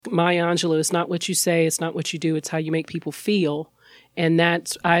Maya Angelou, it's not what you say, it's not what you do, it's how you make people feel. And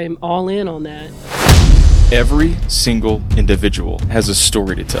I'm all in on that. Every single individual has a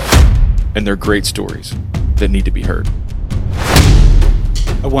story to tell, and they're great stories that need to be heard.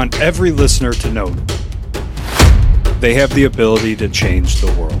 I want every listener to know they have the ability to change the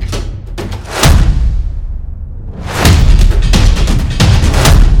world.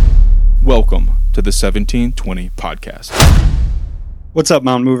 Welcome to the 1720 Podcast. What's up,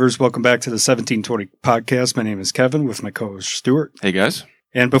 Mountain Movers? Welcome back to the 1720 Podcast. My name is Kevin with my co-host Stuart. Hey, guys.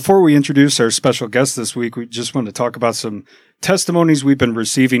 And before we introduce our special guest this week, we just want to talk about some testimonies we've been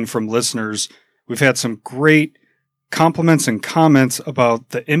receiving from listeners. We've had some great compliments and comments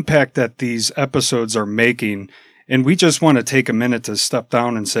about the impact that these episodes are making. And we just want to take a minute to step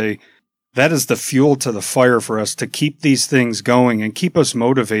down and say, that is the fuel to the fire for us to keep these things going and keep us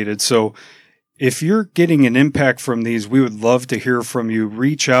motivated. So if you're getting an impact from these, we would love to hear from you.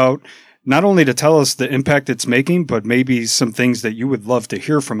 Reach out, not only to tell us the impact it's making, but maybe some things that you would love to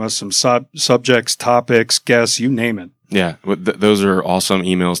hear from us, some subjects, topics, guests, you name it. Yeah, those are awesome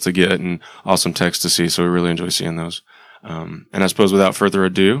emails to get and awesome texts to see, so we really enjoy seeing those. And I suppose without further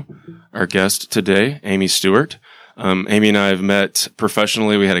ado, our guest today, Amy Stewart. Amy and I have met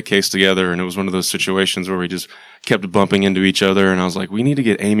professionally. We had a case together, and it was one of those situations where we just kept bumping into each other, and I was like, we need to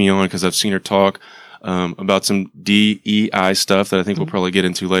get Amy on because I've seen her talk about some DEI stuff that I think we'll probably get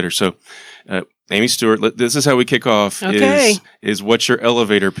into later. So, Amy Stewart, this is how we kick off. Okay. Is what's your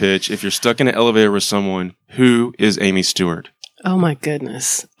elevator pitch? If you're stuck in an elevator with someone, who is Amy Stewart? Oh my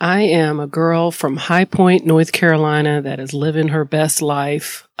goodness. I am a girl from High Point, North Carolina that is living her best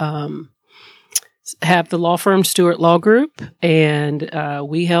life. Have the law firm Stewart Law Group, and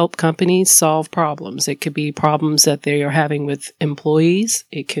we help companies solve problems. It could be problems that they are having with employees.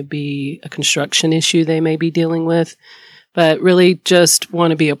 It could be a construction issue they may be dealing with, but really just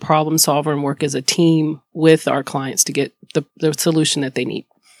want to be a problem solver and work as a team with our clients to get the solution that they need.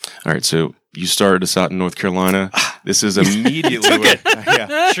 All right, so you started us out in North Carolina. This is immediately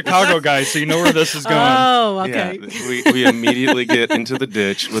Chicago guy, so you know where this is going. Oh, okay. Yeah, we immediately get into the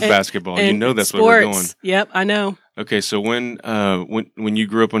ditch with basketball. You know that's sports. where we're going. Yep, I know. Okay, so when you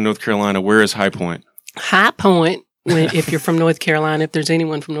grew up in North Carolina, where is High Point? High Point, if you're from North Carolina, if there's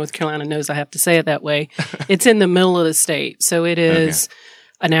anyone from North Carolina knows I have to say it that way, it's in the middle of the state. So it is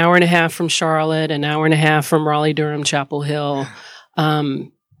an hour and a half from Charlotte, an hour and a half from Raleigh-Durham, Chapel Hill,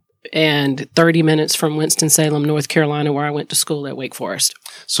 and 30 minutes from Winston-Salem, North Carolina, where I went to school at Wake Forest.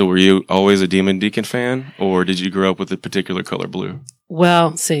 So were you always a Demon Deacon fan, or did you grow up with a particular color blue?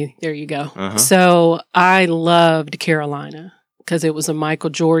 Well, see, there you go. So I loved Carolina because it was a Michael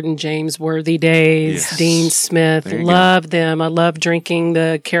Jordan, James Worthy days, Yes. Dean Smith, loved them. I loved drinking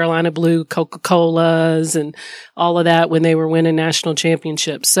the Carolina Blue Coca-Colas and all of that when they were winning national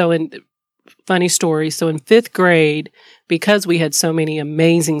championships. So funny story. So in fifth grade, because we had so many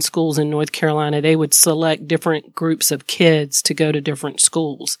amazing schools in North Carolina, they would select different groups of kids to go to different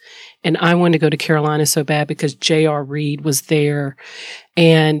schools. And I wanted to go to Carolina so bad because J.R. Reed was there.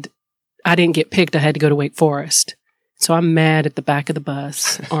 And I didn't get picked. I had to go to Wake Forest. So I'm mad at the back of the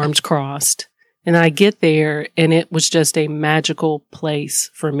bus, arms crossed. And I get there, and it was just a magical place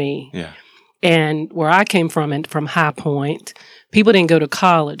for me. Yeah. And where I came from, and from High Point, people didn't go to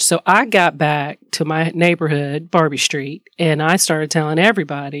college. So I got back to my neighborhood, Barbie Street, and I started telling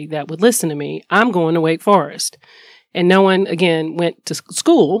everybody that would listen to me, I'm going to Wake Forest. And no one, again, went to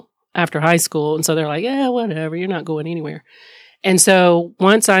school after high school. And so they're like, yeah, whatever, you're not going anywhere. And so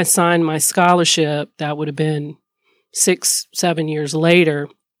once I signed my scholarship, that would have been 6-7 years later,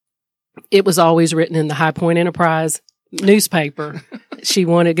 it was always written in the High Point Enterprise newspaper. She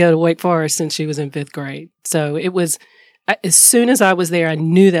wanted to go to Wake Forest since she was in fifth grade. So it was, as soon as I was there, I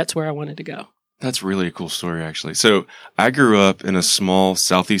knew that's where I wanted to go. That's really a cool story, actually. So I grew up in a small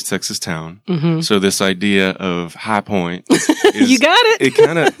Southeast Texas town. Mm-hmm. So this idea of High Point, You got it.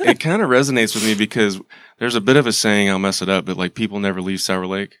 it kind of resonates with me because there's a bit of a saying, I'll mess it up, but like people never leave Sour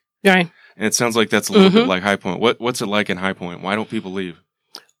Lake. Right. And it sounds like that's a little bit like High Point. What's it like in High Point? Why don't people leave?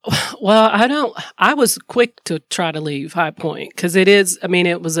 Well, I was quick to try to leave High Point because it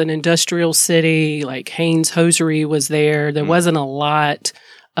was an industrial city, like Haynes Hosiery was there. There wasn't a lot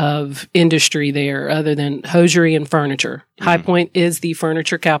of industry there other than hosiery and furniture. High Point is the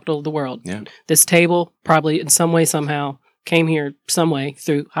furniture capital of the world. Yeah. This table probably in some way, somehow came here some way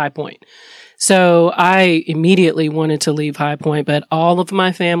through High Point. So I immediately wanted to leave High Point, but all of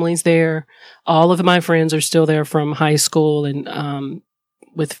my family's there. All of my friends are still there from high school, and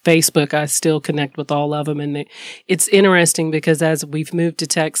with Facebook, I still connect with all of them. And it's interesting because as we've moved to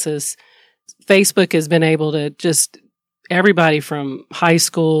Texas, Facebook has been able to just everybody from high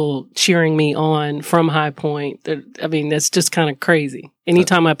school cheering me on from High Point. I mean, that's just kind of crazy.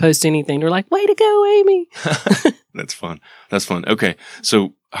 Anytime I post anything, they're like, way to go, Amy. That's fun. That's fun. Okay.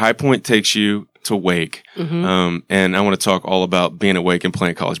 So High Point takes you to Wake. And I want to talk all about being at Wake and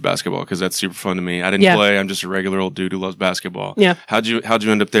playing college basketball because that's super fun to me. I didn't play. I'm just a regular old dude who loves basketball. Yeah. How'd you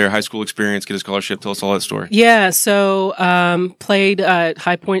end up there? High school experience, get a scholarship. Tell us all that story. Yeah. So, played at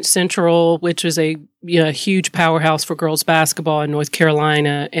High Point Central, which was a huge powerhouse for girls basketball in North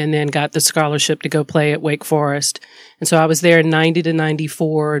Carolina, and then got the scholarship to go play at Wake Forest. And so I was there in 90 to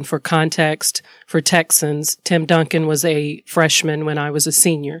 94. And for context, for Texans, Tim Duncan was a freshman when I was a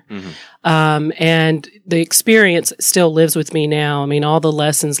senior. And the experience still lives with me now. I mean, all the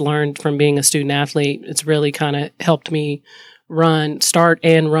lessons learned from being a student athlete, it's really kind of helped me start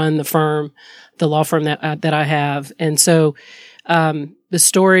and run the firm, the law firm that I have. And so, the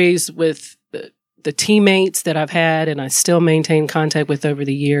stories with the teammates that I've had and I still maintain contact with over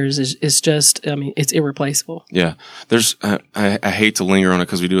the years is just, I mean, it's irreplaceable. Yeah. There's, I hate to linger on it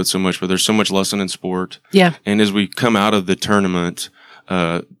because we do it so much, but there's so much lesson in sport. Yeah. And as we come out of the tournament,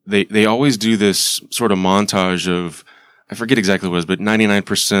 they always do this sort of montage of, I forget exactly what it was, but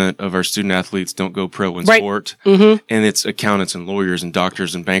 99% of our student athletes don't go pro in sport. And it's accountants and lawyers and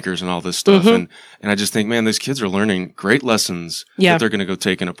doctors and bankers and all this stuff. And I just think, man, these kids are learning great lessons that they're going to go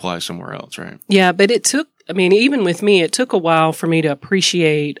take and apply somewhere else, right? Yeah, but even with me, it took a while for me to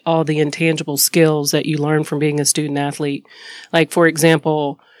appreciate all the intangible skills that you learn from being a student athlete. Like, for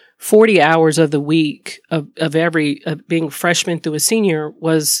example, 40 hours of the week of being a freshman through a senior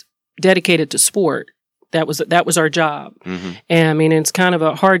was dedicated to sport. That was our job. And I mean, it's kind of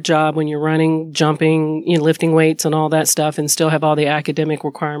a hard job when you're running, jumping, lifting weights and all that stuff and still have all the academic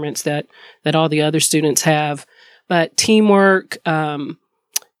requirements that all the other students have. But teamwork,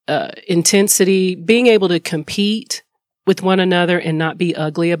 intensity, being able to compete with one another and not be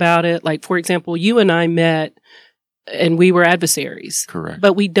ugly about it. Like, for example, you and I met and we were adversaries. Correct.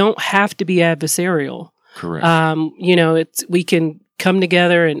 But we don't have to be adversarial. Correct. We can come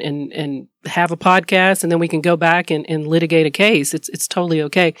together and have a podcast and then we can go back and litigate a case. It's totally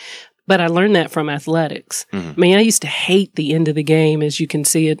okay. But I learned that from athletics. I mean, I used to hate the end of the game, as you can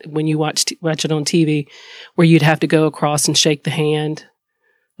see it when you watch it on TV, where you'd have to go across and shake the hand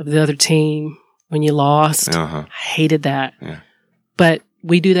of the other team when you lost. I hated that. Yeah. But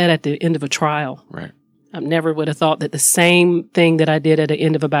we do that at the end of a trial. Right. I never would have thought that the same thing that I did at the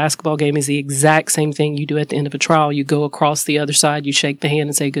end of a basketball game is the exact same thing you do at the end of a trial. You go across the other side, you shake the hand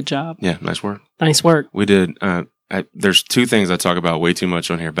and say, good job. Yeah, nice work. Nice work. We did. There's two things I talk about way too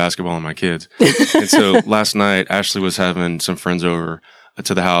much on here, basketball and my kids. And so last night, Ashley was having some friends over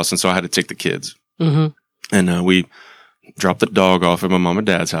to the house, and so I had to take the kids. And we dropped the dog off at my mom and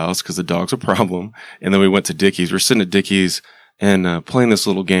dad's house because the dog's a problem. And then we went to Dickie's. We're sitting at Dickie's and playing this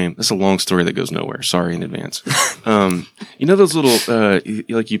little game. It's a long story that goes nowhere. Sorry in advance. Those little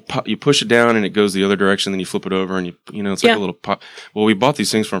you push it down and it goes the other direction, then you flip it over and it's like a little pop. Well, we bought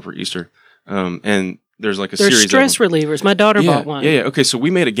these things for Easter, and there's like They're series stress of them. relievers. My daughter bought one. Yeah. Okay, so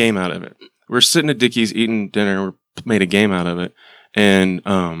we made a game out of it. We're sitting at Dickie's eating dinner. We made a game out of it, and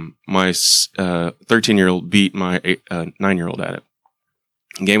my 13-year-old beat my 9-year-old at it.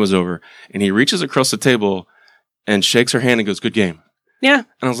 The game was over, and he reaches across the table and shakes her hand and goes, "Good game." Yeah. And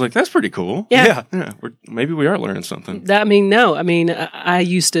I was like, that's pretty cool. Yeah. Maybe we are learning something. I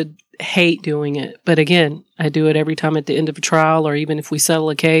used to hate doing it. But again, I do it every time at the end of a trial or even if we settle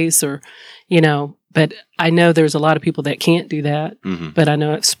a case or, but I know there's a lot of people that can't do that. But I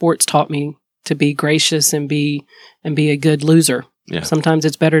know sports taught me to be gracious and be a good loser. Yeah. Sometimes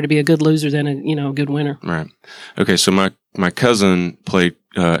it's better to be a good loser than a good winner. Right. Okay. So my cousin played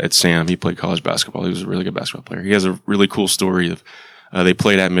at Sam. He played college basketball. He was a really good basketball player. He has a really cool story of they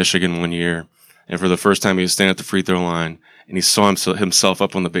played at Michigan one year, and for the first time he was standing at the free throw line, and he saw himself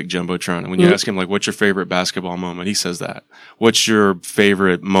up on the big jumbotron. And when you ask him like, "What's your favorite basketball moment?" he says that. What's your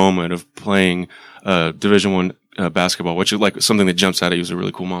favorite moment of playing Division I basketball? What's like something that jumps out at you as a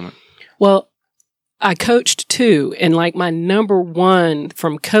really cool moment? Well, I coached too, and like my number one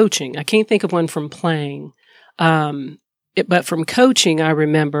from coaching, I can't think of one from playing. But from coaching, I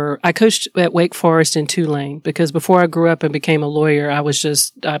remember I coached at Wake Forest in Tulane because before I grew up and became a lawyer, I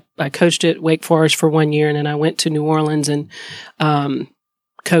coached at Wake Forest for 1 year, and then I went to New Orleans and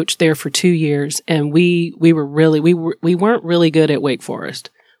coached there for 2 years. And we weren't really good at Wake Forest.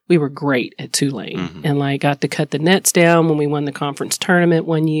 We were great at Tulane and got to cut the nets down when we won the conference tournament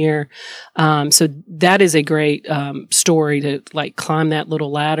 1 year. So that is a great story to climb that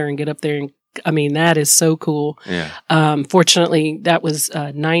little ladder and get up there. And that is so cool. Yeah. Fortunately, that was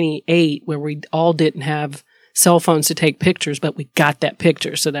 98 where we all didn't have cell phones to take pictures, but we got that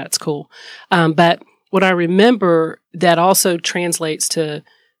picture. So that's cool. But what I remember that also translates to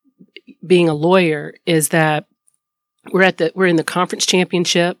being a lawyer is that we're in the conference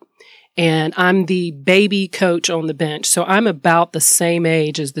championship, and I'm the baby coach on the bench. So I'm about the same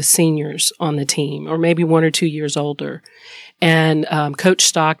age as the seniors on the team, or maybe 1 or 2 years older. And Coach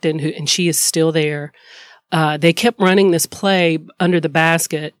Stockton, and she is still there, they kept running this play under the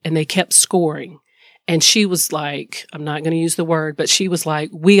basket, and they kept scoring. And she was like, I'm not going to use the word, but she was like,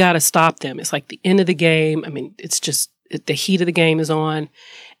 we got to stop them. It's like the end of the game. I mean, it's just the heat of the game is on.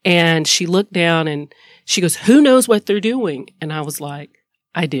 And she looked down and she goes, who knows what they're doing? And I was like,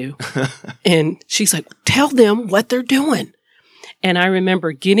 I do. And she's like, tell them what they're doing. And I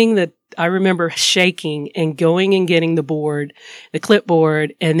remember shaking and going and getting the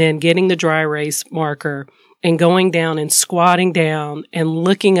clipboard, and then getting the dry erase marker and going down and squatting down and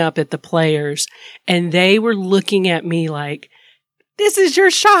looking up at the players. And they were looking at me like, this is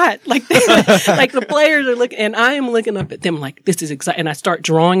your shot. Like, like the players are looking, and I am looking up at them like, this is exactly, and I start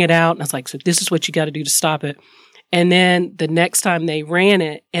drawing it out. And I was like, so this is what you got to do to stop it. And then the next time they ran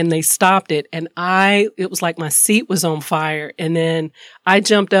it and they stopped it, and it was like my seat was on fire. And then I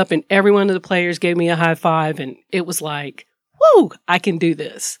jumped up and every one of the players gave me a high five, and it was like, whoa, I can do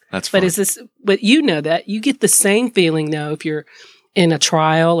this. That's fun. But you know that you get the same feeling though, if you're in a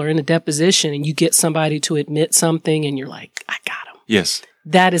trial or in a deposition and you get somebody to admit something and you're like, I got him. Yes.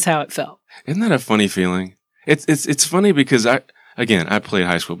 That is how it felt. Isn't that a funny feeling? It's funny because I played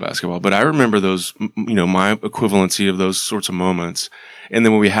high school basketball, but I remember those, my equivalency of those sorts of moments. And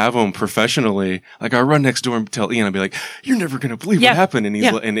then when we have them professionally, like I run next door and tell Ian, I'll be like, you're never going to believe what happened. And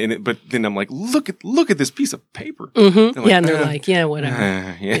he's but then I'm like, look at this piece of paper. Mm-hmm. And they're like, yeah,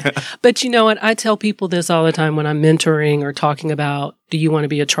 whatever. Yeah. But you know what? I tell people this all the time when I'm mentoring or talking about, do you want to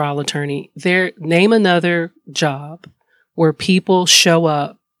be a trial attorney? Name another job where people show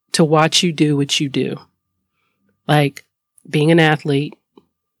up to watch you do what you do. Like being an athlete,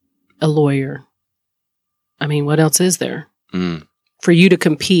 a lawyer. I mean, what else is there? Mm. For you to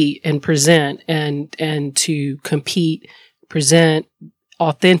compete and present and to present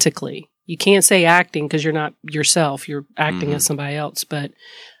authentically. You can't say acting because you're not yourself. You're acting as somebody else, but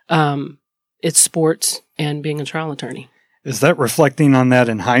it's sports and being a trial attorney. Is that reflecting on that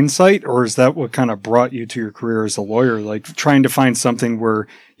in hindsight, or is that what kind of brought you to your career as a lawyer? Like trying to find something where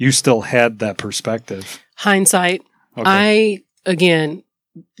you still had that perspective? Hindsight. Okay.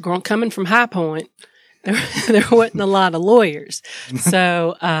 Coming from High Point, there wasn't a lot of lawyers.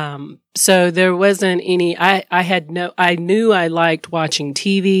 So there wasn't any, I knew I liked watching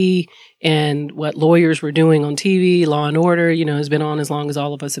TV and what lawyers were doing on TV. Law and Order, has been on as long as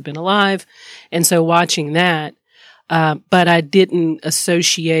all of us have been alive. And so watching that, but I didn't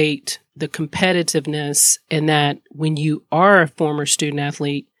associate the competitiveness and that when you are a former student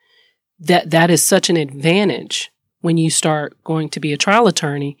athlete, that is such an advantage when you start going to be a trial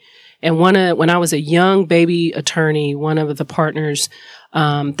attorney. And when I was a young baby attorney, one of the partners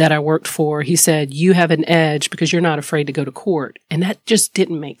that I worked for, he said, you have an edge because you're not afraid to go to court. And that just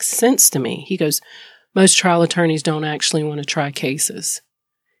didn't make sense to me. He goes, most trial attorneys don't actually want to try cases.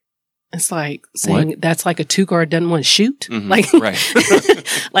 It's like saying that's like a two-guard doesn't want to shoot. Mm-hmm. Like,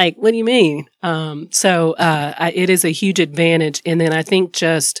 right. Like, what do you mean? It is a huge advantage. And then I think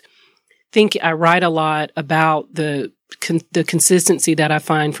I write a lot about the consistency that I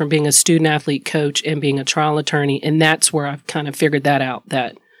find from being a student athlete coach and being a trial attorney. And that's where I've kind of figured that out,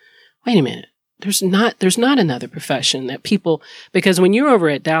 that, wait a minute, there's not another profession that people, because when you're over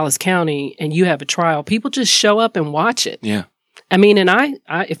at Dallas County and you have a trial, people just show up and watch it. Yeah. I mean, and I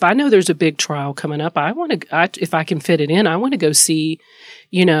if I know there's a big trial coming up, if I can fit it in, I want to go see,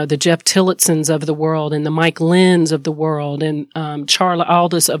 the Jeff Tillotsons of the world and the Mike Lynn's of the world and Charla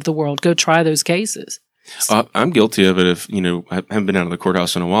Aldis of the world. Go try those cases. I'm guilty of it I haven't been out of the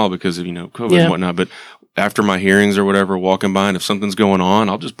courthouse in a while because of, COVID and whatnot. But after my hearings or whatever, walking by, and if something's going on,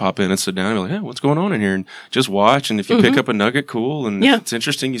 I'll just pop in and sit down and be like, hey, what's going on in here? And just watch. And if you pick up a nugget, cool. And if it's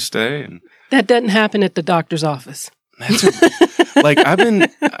interesting, you stay. And that doesn't happen at the doctor's office. I've been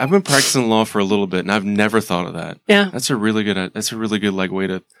practicing law for a little bit, and I've never thought of that. Yeah, that's a really good way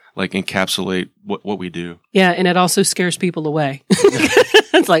to encapsulate what we do. Yeah, and it also scares people away.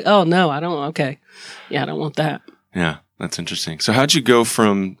 It's like, oh no, I don't. Okay, yeah, I don't want that. Yeah, that's interesting. So how'd you go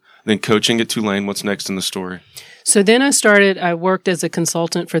from then coaching at Tulane? What's next in the story? So then I worked as a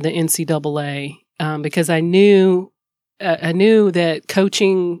consultant for the NCAA because I knew that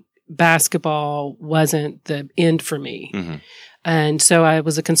coaching basketball wasn't the end for me. Mm-hmm. And so I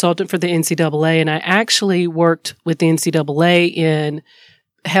was a consultant for the NCAA, and I actually worked with the NCAA in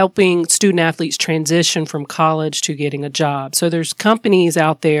helping student athletes transition from college to getting a job. So there's companies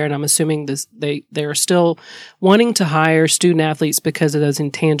out there, and I'm assuming they're still wanting to hire student athletes because of those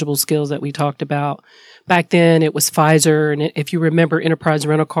intangible skills that we talked about. Back then, it was Pfizer, and if you remember, Enterprise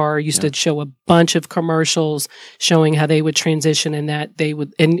Rental Car used to show a bunch of commercials showing how they would transition, and that they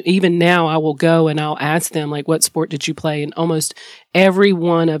would. And even now, I will go and I'll ask them, like, "What sport did you play?" And almost every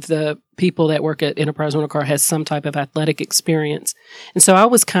one of the people that work at Enterprise Rental Car has some type of athletic experience. And so I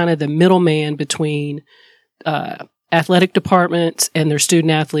was kind of the middleman between athletic departments and their student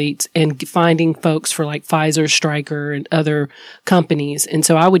athletes, and finding folks for like Pfizer, Stryker, and other companies. And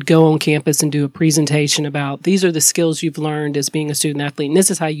so I would go on campus and do a presentation about, these are the skills you've learned as being a student athlete, and this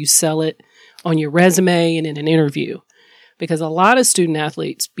is how you sell it on your resume and in an interview. Because a lot of student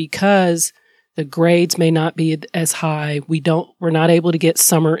athletes, because the grades may not be as high, we're not able to get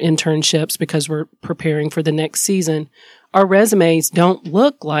summer internships because we're preparing for the next season. Our resumes don't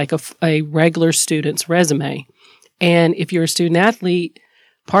look like a regular student's resume. And if you're a student athlete,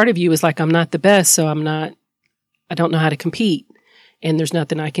 part of you is like, I'm not the best, so I don't know how to compete, and there's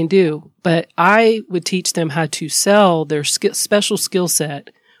nothing I can do. But I would teach them how to sell their special skill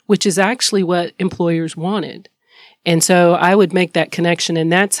set, which is actually what employers wanted. And so I would make that connection,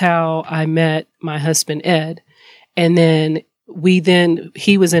 and that's how I met my husband, Ed. And then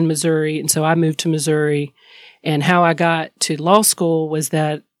he was in Missouri, and so I moved to Missouri. And how I got to law school was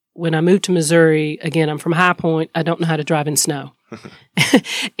that when I moved to Missouri, again, I'm from High Point. I don't know how to drive in snow.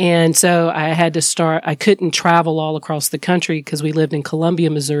 And so I couldn't travel all across the country because we lived in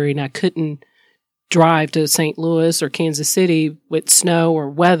Columbia, Missouri, and I couldn't drive to St. Louis or Kansas City with snow or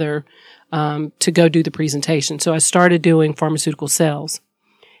weather to go do the presentation. So I started doing pharmaceutical sales.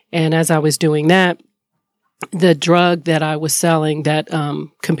 And as I was doing that, the drug that I was selling that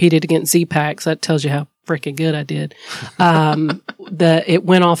competed against Z-Paks, that tells you how freaking good I did. It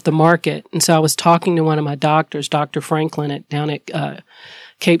went off the market. And so I was talking to one of my doctors, Dr. Franklin down at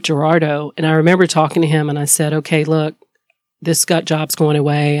Cape Girardeau. And I remember talking to him and I said, okay, look, this job's going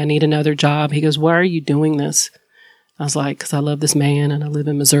away. I need another job. He goes, why are you doing this? I was like, because I love this man and I live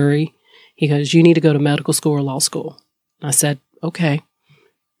in Missouri. He goes, you need to go to medical school or law school. And I said, okay.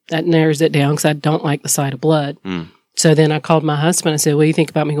 That narrows it down because I don't like the sight of blood. So then I called my husband. I said, what do you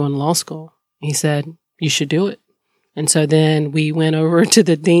think about me going to law school? He said, you should do it. And so then we went over to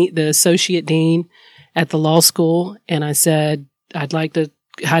the associate dean at the law school. And I said, I'd like to,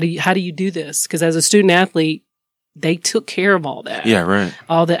 how do you do this? Because as a student athlete, they took care of all that. Yeah, right.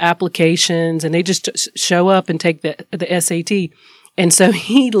 All the applications, and they just show up and take the SAT. And so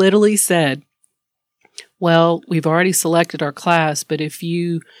he literally said, well, we've already selected our class, but if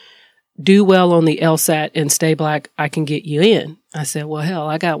you do well on the LSAT and stay black, I can get you in. I said, well, hell,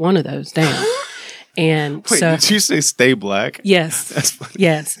 I got one of those down. And wait, so, did you say stay black? Yes. That's funny.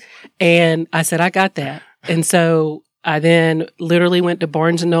 Yes. And I said, I got that. And so I then literally went to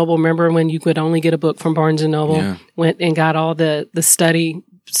Barnes & Noble. Remember when you could only get a book from Barnes & Noble? Yeah. Went and got all the study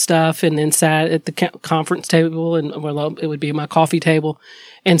stuff and then sat at the conference table, and well, it would be my coffee table,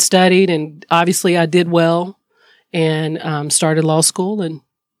 and studied. And obviously I did well and started law school, and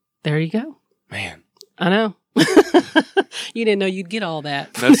there you go. Man. I know. You didn't know you'd get all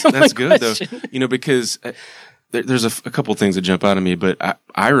that. That's good though. You know, because there's a couple things that jump out at me, but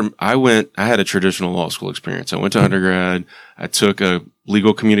I had a traditional law school experience. I went to undergrad. I took a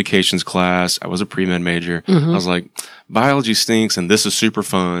legal communications class. I was a pre-med major. I was like, biology stinks and this is super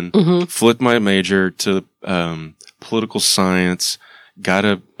fun. Flipped my major to political science.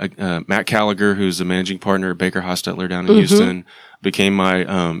 Got Matt Gallagher, who's the managing partner at Baker Hostetler down in Houston, became my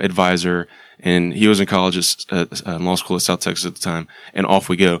advisor. And he was in college at law school at South Texas at the time. And off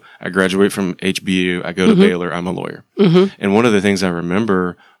we go. I graduate from HBU. I go to Baylor. I'm a lawyer. And one of the things I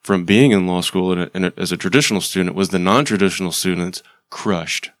remember from being in law school and as a traditional student was the non-traditional students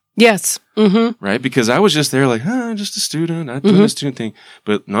crushed. Yes. Right? Because I was just there like, I'm just a student. I'm doing a student thing.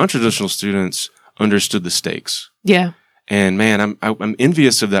 But non-traditional students understood the stakes. Yeah. And man, I'm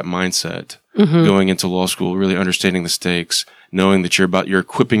envious of that mindset going into law school, really understanding the stakes, knowing that you're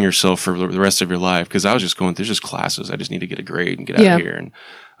equipping yourself for the rest of your life. Because I was just going through just classes. I just need to get a grade and get out of here.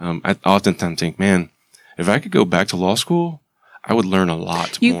 And I oftentimes think, man, if I could go back to law school, I would learn a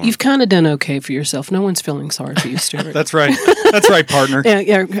lot more. You've kind of done okay for yourself. No one's feeling sorry for you, Stuart. That's right. That's right, partner.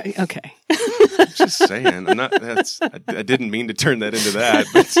 Yeah. Okay. Just saying. I didn't mean to turn that into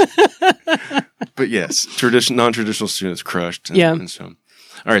that. But yes, non-traditional students crushed. And so,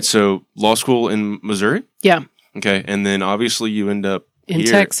 all right. So law school in Missouri? Yeah. Okay. And then obviously you end up in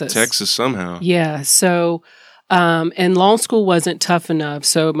here, Texas. Texas somehow. Yeah. So And law school wasn't tough enough.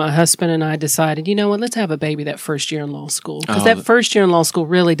 So my husband and I decided, you know what, let's have a baby that first year in law school. Because that first year in law school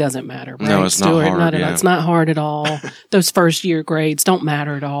really doesn't matter, right? No, it's not hard. Not at all. It's not hard at all. Those first year grades don't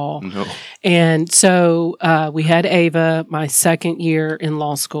matter at all. No. And so we had Ava, my second year in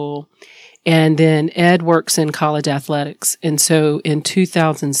law school. And then Ed works in college athletics. And so in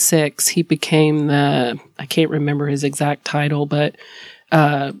 2006, he became I can't remember his exact title, but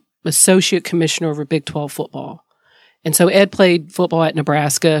associate commissioner over Big 12 football. And so Ed played football at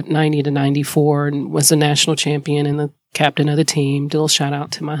Nebraska 90 to 94 and was a national champion and the captain of the team. Do a little shout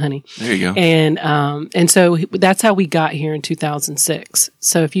out to my honey. There you go. And so that's how we got here in 2006.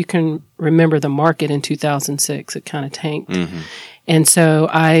 So if you can remember the market in 2006, it kind of tanked. Mm-hmm. And so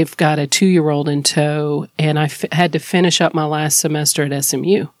I've got a 2-year-old in tow, and I had to finish up my last semester at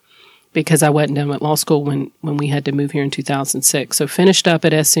SMU because I wasn't done with law school when we had to move here in 2006. So finished up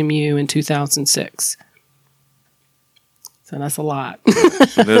at SMU in 2006. So that's a lot.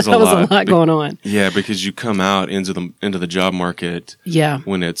 There's that was a lot going on. Yeah, because you come out into the job market. Yeah.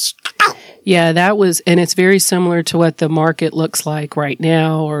 When it's. Yeah, that was, and it's very similar to what the market looks like right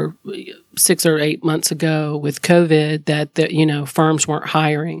now, or 6 or 8 months ago with COVID, that firms weren't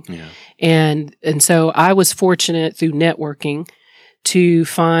hiring. Yeah. And so I was fortunate through networking to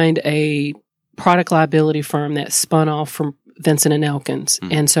find a product liability firm that spun off from Vincent and Elkins.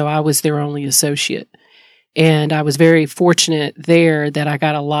 Mm-hmm. And so I was their only associate. And I was very fortunate there that I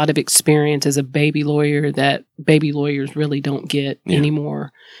got a lot of experience as a baby lawyer that baby lawyers really don't get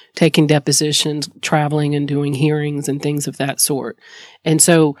anymore, taking depositions, traveling and doing hearings and things of that sort. And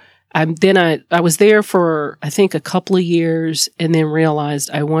so I was there for, I think, a couple of years and then realized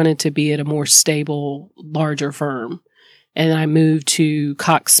I wanted to be at a more stable, larger firm. And I moved to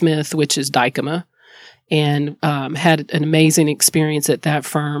Cox Smith, which is Dykema, and had an amazing experience at that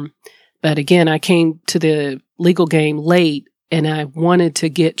firm. But again, I came to the legal game late and I wanted to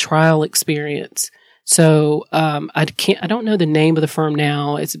get trial experience. So, I don't know the name of the firm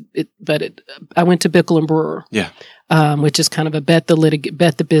now. I went to Bickle and Brewer. Yeah. Which is kind of a bet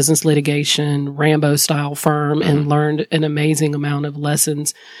the business litigation, Rambo style firm, and learned an amazing amount of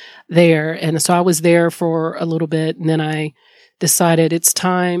lessons there. And so I was there for a little bit and then I decided it's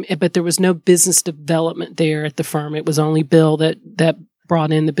time, but there was no business development there at the firm. It was only Bill that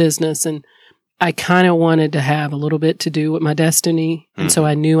brought in the business, and I kind of wanted to have a little bit to do with my destiny. And so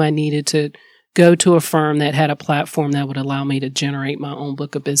I knew I needed to go to a firm that had a platform that would allow me to generate my own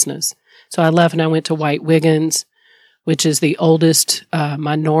book of business. So I left and I went to White Wiggins, which is the oldest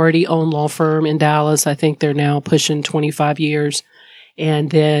minority-owned law firm in Dallas. I think they're now pushing 25 years. And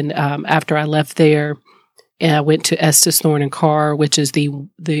then after I left there, I went to Estes Thorne and Carr, which is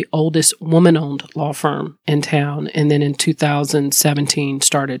the oldest woman-owned law firm in town. And then in 2017,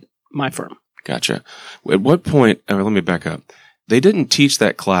 started my firm. Gotcha. At what point, let me back up. They didn't teach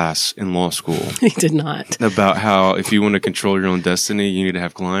that class in law school. They did not. About how if you want to control your own destiny, you need to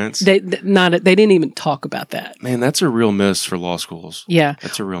have clients. They didn't even talk about that. Man, that's a real miss for law schools. Yeah.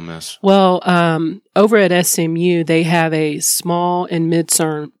 That's a real miss. Well, over at SMU, they have a small and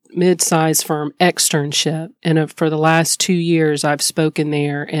mid-sized firm externship. And for the last 2 years, I've spoken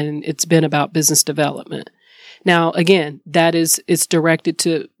there, and it's been about business development. Now, again, it's directed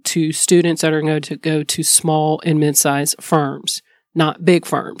to students that are going to go to small and mid-sized firms, not big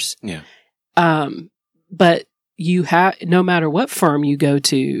firms. Yeah. But you have, no matter what firm you go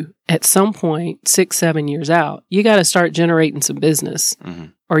to, at some point, 6-7 years out, you got to start generating some business,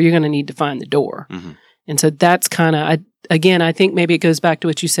 or you're going to need to find the door. Mm-hmm. And so that's kind of, again, I think maybe it goes back to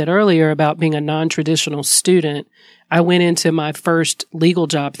what you said earlier about being a non-traditional student. I went into my first legal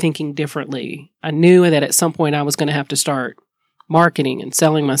job thinking differently. I knew that at some point I was going to have to start marketing and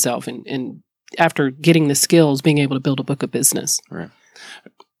selling myself, and after getting the skills, being able to build a book of business. Right.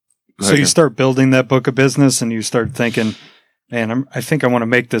 So you start building that book of business and you start thinking, man, I think I want to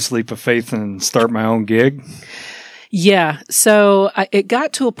make this leap of faith and start my own gig. Yeah. So it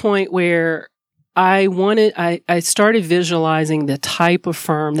got to a point where I started visualizing the type of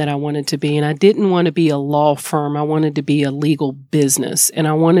firm that I wanted to be. And I didn't want to be a law firm. I wanted to be a legal business. And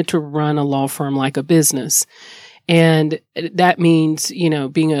I wanted to run a law firm like a business. And that means,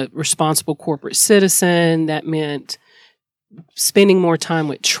 being a responsible corporate citizen. That meant spending more time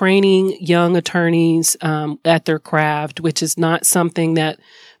with training young attorneys at their craft, which is not something that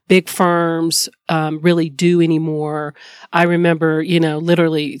big firms really do anymore. I remember,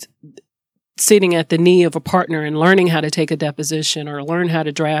 literally sitting at the knee of a partner and learning how to take a deposition or learn how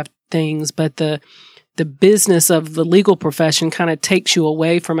to draft things. But the business of the legal profession kind of takes you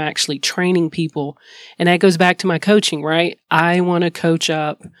away from actually training people. And that goes back to my coaching, right? I want to coach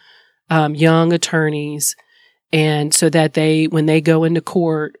up young attorneys And so that when they go into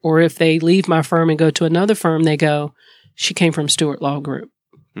court, or if they leave my firm and go to another firm, they go, she came from Stewart Law Group.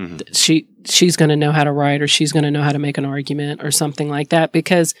 Mm-hmm. She's going to know how to write, or she's going to know how to make an argument or something like that.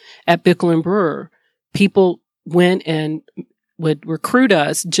 Because at Bickle and Brewer, people went and would recruit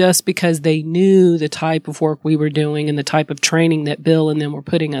us just because they knew the type of work we were doing and the type of training that Bill and them were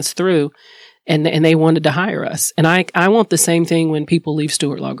putting us through. And they wanted to hire us. And I want the same thing when people leave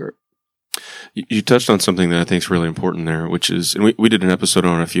Stewart Law Group. You touched on something that I think is really important there, which is, and we did an episode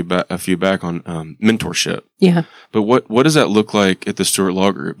on a few back on mentorship. Yeah. But what does that look like at the Stewart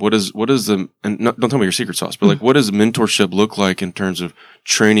Law Group? What is the, and don't tell me your secret sauce, but like, what does mentorship look like in terms of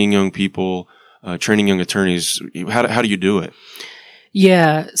training young people, training young attorneys? How do you do it?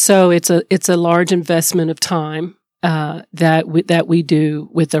 Yeah. So it's a large investment of time that we do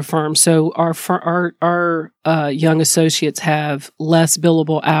with our firm. So our young associates have less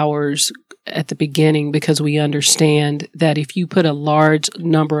billable hours at the beginning, because we understand that if you put a large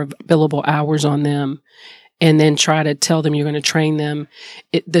number of billable hours on them and then try to tell them you're going to train them,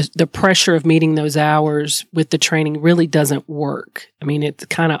 the pressure of meeting those hours with the training really doesn't work. I mean, it's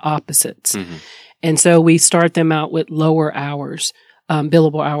kind of opposites. Mm-hmm. And so we start them out with lower hours.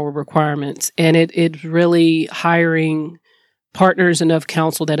 Billable hour requirements. And it's really hiring partners and of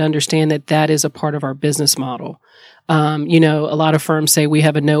counsel that understand that is a part of our business model. A lot of firms say we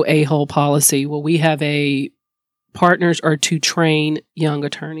have a no a-hole policy. Well, we have partners are to train young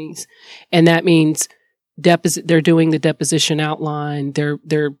attorneys. And that means they're doing the deposition outline.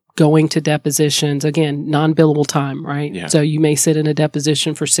 They're going to depositions. Again, non-billable time, right? Yeah. So you may sit in a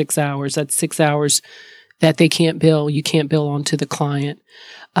deposition for 6 hours. That's 6 hours that they can't bill. You can't bill onto the client.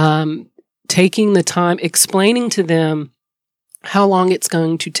 Taking the time, explaining to them how long it's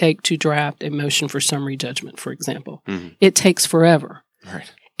going to take to draft a motion for summary judgment, for example. Mm-hmm. It takes forever.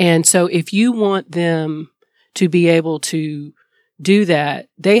 Right. And so if you want them to be able to do that,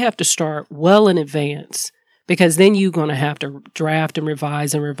 they have to start well in advance, because then you're going to have to draft and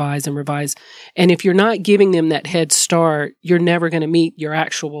revise and revise and revise. And if you're not giving them that head start, you're never going to meet your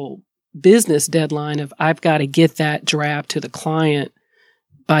actual business deadline of, I've got to get that draft to the client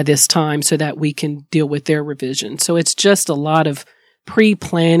by this time so that we can deal with their revision. So it's just a lot of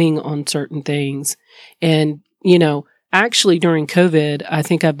pre-planning on certain things. And, actually during COVID, I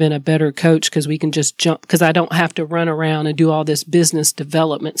think I've been a better coach because we can just jump, because I don't have to run around and do all this business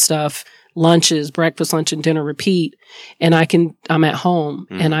development stuff, lunches, breakfast, lunch, and dinner, repeat. And I'm at home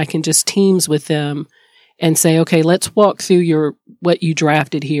and I can just Teams with them and say, okay, let's walk through what you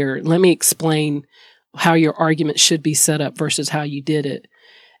drafted here. Let me explain how your argument should be set up versus how you did it.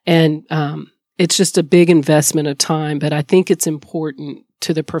 And it's just a big investment of time, but I think it's important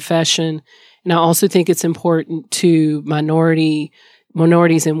to the profession. And I also think it's important to minorities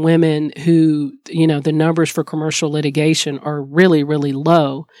and women who, the numbers for commercial litigation are really, really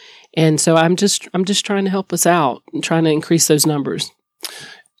low. And so I'm just trying to help us out and trying to increase those numbers.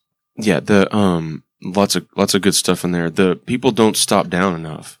 Yeah, lots of good stuff in there. The people don't stop down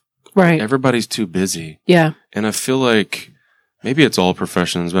enough. Right. Everybody's too busy. Yeah. And I feel like maybe it's all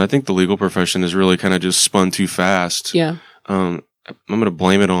professions, but I think the legal profession is really kind of just spun too fast. Yeah. I'm going to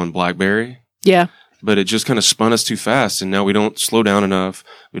blame it on BlackBerry. Yeah. But it just kind of spun us too fast, and now we don't slow down enough.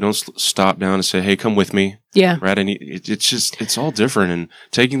 We don't stop down and say, "Hey, come with me." Yeah, right. And it's all different. And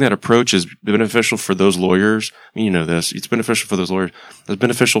taking that approach is beneficial for those lawyers. I mean, this. It's beneficial for those lawyers. It's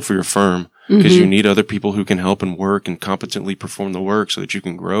beneficial for your firm because you need other people who can help and work and competently perform the work so that you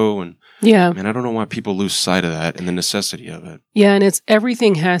can grow. And yeah, I don't know why people lose sight of that and the necessity of it. Yeah, and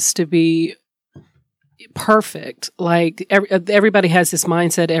everything has to be perfect. Like everybody has this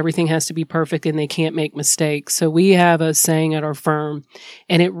mindset, everything has to be perfect and they can't make mistakes. So we have a saying at our firm,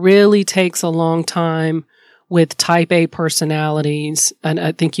 and it really takes a long time with type A personalities. And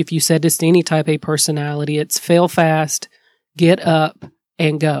I think if you said this to any type A personality, it's fail fast, get up,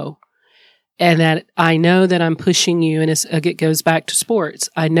 and go. And that I know that I'm pushing you, and it goes back to sports.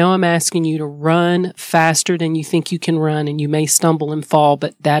 I know I'm asking you to run faster than you think you can run, and you may stumble and fall,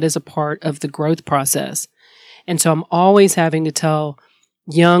 but that is a part of the growth process. And so I'm always having to tell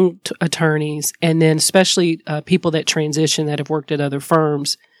young attorneys, and then especially people that transition that have worked at other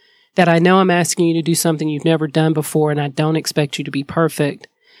firms, that I know I'm asking you to do something you've never done before, and I don't expect you to be perfect,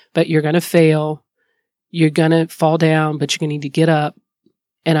 but you're going to fail. You're going to fall down, but you're going to need to get up.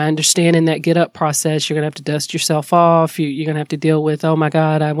 And I understand in that get up process, you're going to have to dust yourself off. You're going to have to deal with, oh my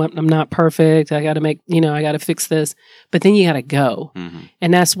God, I'm not perfect. I got to I got to fix this. But then you got to go. Mm-hmm.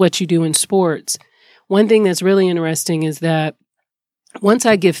 And that's what you do in sports. One thing that's really interesting is that once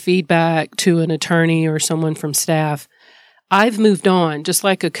I give feedback to an attorney or someone from staff, I've moved on, just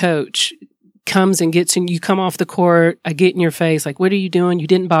like a coach. comes and gets in, you come off the court, I get in your face, like, what are you doing? You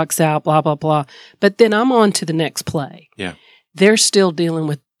didn't box out, blah, blah, blah. But then I'm on to the next play. Yeah. They're still dealing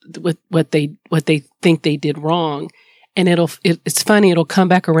with what they think they did wrong. And it's funny, it'll come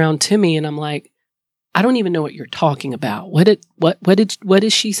back around to me and I'm like, I don't even know what you're talking about. What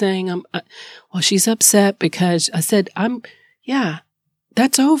is she saying? Well, she's upset because I said,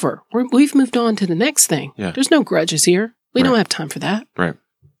 that's over. We've moved on to the next thing. Yeah. There's no grudges here. We don't have time for that. Right.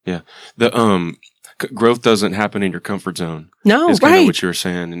 Yeah. The growth doesn't happen in your comfort zone. No, is kind right. of what you were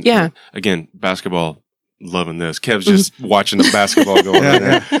saying. And, Yeah. Again, basketball, loving this. Kev's just watching the basketball go on right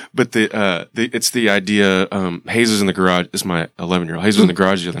now. But it's the idea. Hayes is in the garage. It's my 11-year-old. Hayes was in the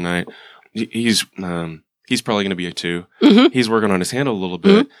garage the other night. He's probably going to be a 2. Mm-hmm. He's working on his handle a little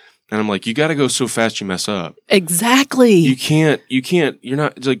bit. And I'm like, you got to go so fast you mess up. Exactly. You can't, you're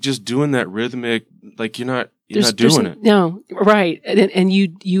not like just doing that rhythmic, like you're not doing it. No, right. And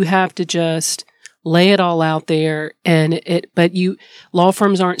you have to just lay it all out there but law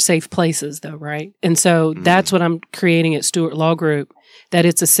firms aren't safe places though, right? And so that's what I'm creating at Stewart Law Group, that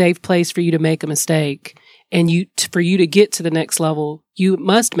it's a safe place for you to make a mistake. And for you to get to the next level, you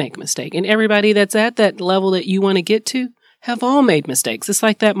must make a mistake. And everybody that's at that level that you want to get to have all made mistakes. It's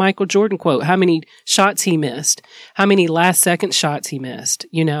like that Michael Jordan quote, how many shots he missed, how many last second shots he missed,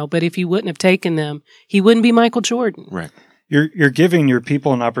 but if he wouldn't have taken them, he wouldn't be Michael Jordan. Right. You're giving your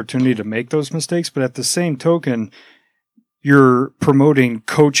people an opportunity to make those mistakes, but at the same token, you're promoting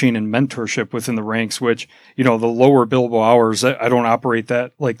coaching and mentorship within the ranks, which, the lower billable hours, I don't operate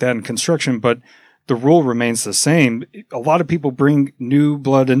that like that in construction, but the rule remains the same. A lot of people bring new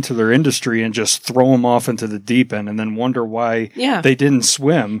blood into their industry and just throw them off into the deep end and then wonder why they didn't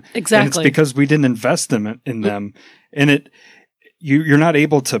swim. Exactly. And it's because we didn't invest in them. And you're not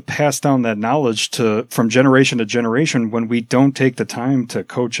able to pass down that knowledge from generation to generation when we don't take the time to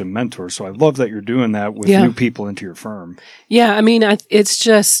coach and mentor. So I love that you're doing that with new people into your firm. Yeah. I mean, it's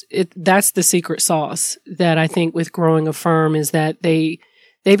just, that's the secret sauce that I think with growing a firm is that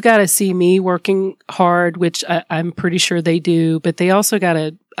they've got to see me working hard, which I'm pretty sure they do, but I've also got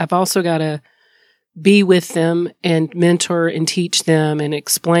to be with them and mentor and teach them and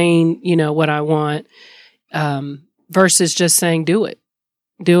explain, what I want, versus just saying, do it.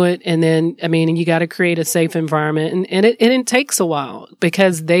 And then, you got to create a safe environment and it takes a while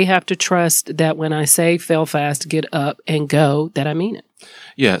because they have to trust that when I say fail fast, get up and go, that I mean it.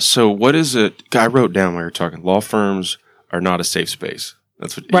 Yeah. So what is it? I wrote down while you were talking, law firms are not a safe space.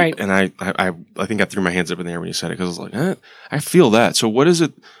 That's what, right. And I think I threw my hands up in the air when you said it because I was like, I feel that. So what is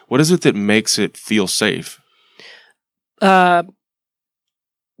it that makes it feel safe?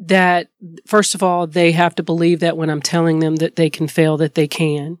 That first of all, they have to believe that when I'm telling them that they can fail, that they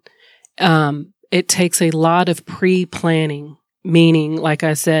can. It takes a lot of pre-planning, meaning, like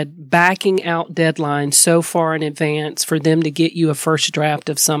I said, backing out deadlines so far in advance for them to get you a first draft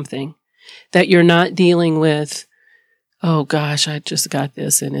of something that you're not dealing with. Oh gosh, I just got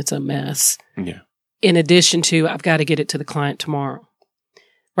this and it's a mess. Yeah. In addition to, I've got to get it to the client tomorrow.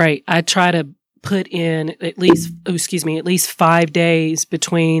 Right. I try to put in at least 5 days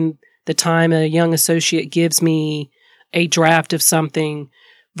between the time a young associate gives me a draft of something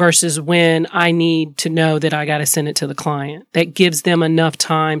versus when I need to know that I got to send it to the client. That gives them enough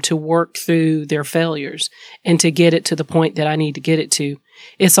time to work through their failures and to get it to the point that I need to get it to.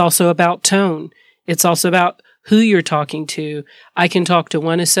 It's also about tone. It's also about who you're talking to. I can talk to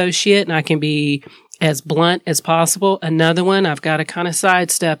one associate and I can be as blunt as possible. Another one, I've got to kind of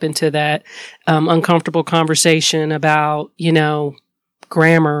sidestep into that uncomfortable conversation about,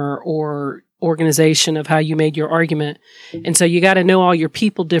 grammar or organization of how you made your argument. And so you got to know all your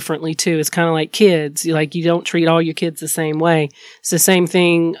people differently too. It's kind of like kids. You don't treat all your kids the same way. It's the same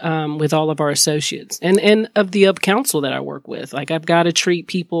thing with all of our associates and of the council that I work with. Like I've got to treat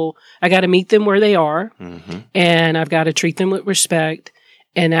people, I got to meet them where they are and I've got to treat them with respect.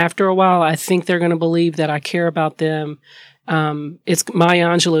 And after a while, I think they're going to believe that I care about them. It's Maya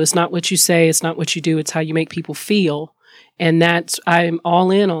Angelou. It's not what you say. It's not what you do. It's how you make people feel. And I'm all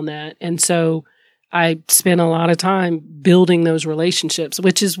in on that. And so I spend a lot of time building those relationships,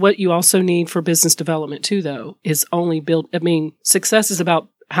 which is what you also need for business development too, though, is only success is about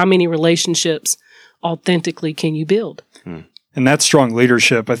how many relationships authentically can you build. And that's strong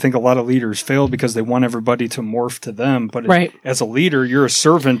leadership. I think a lot of leaders fail because they want everybody to morph to them. But as a leader, you're a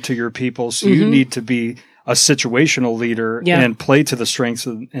servant to your people. So you need to be a situational leader and play to the strengths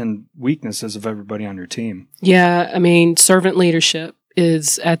and weaknesses of everybody on your team. Yeah. Servant leadership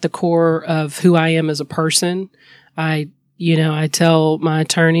is at the core of who I am as a person. I tell my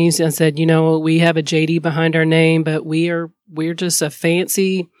attorneys, I said, we have a JD behind our name, but we're just a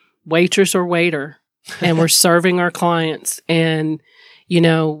fancy waitress or waiter, and we're serving our clients. And,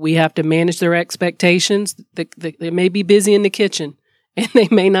 we have to manage their expectations. They may be busy in the kitchen, and they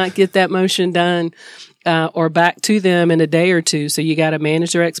may not get that motion done or back to them in a day or two. So you got to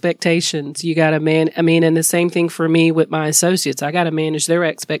manage their expectations. You got to and the same thing for me with my associates. I got to manage their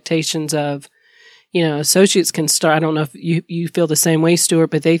expectations of, associates can start. I don't know if you feel the same way, Stuart,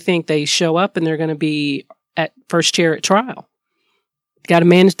 but they think they show up and they're going to be at first chair at trial. Got to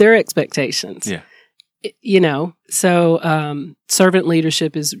manage their expectations. Yeah. So servant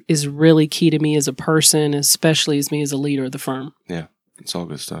leadership is really key to me as a person, especially as me as a leader of the firm. Yeah, it's all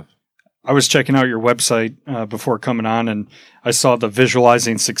good stuff. I was checking out your website before coming on, and I saw the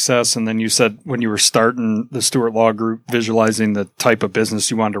visualizing success. And then you said when you were starting the Stuart Law Group, visualizing the type of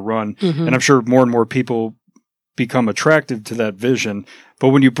business you wanted to run. Mm-hmm. And I'm sure more and more people become attractive to that vision. But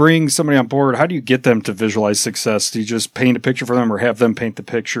when you bring somebody on board, how do you get them to visualize success? Do you just paint a picture for them or have them paint the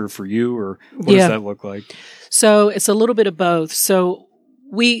picture for you? Or what does that look like? So it's a little bit of both. So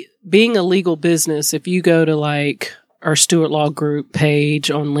being a legal business, if you go to like our Stuart Law Group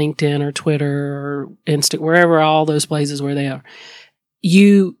page on LinkedIn or Twitter or Insta, wherever, all those places where they are,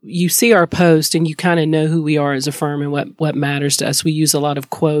 you see our post and you kind of know who we are as a firm and what matters to us. We use a lot of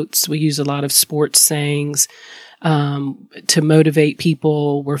quotes. We use a lot of sports sayings to motivate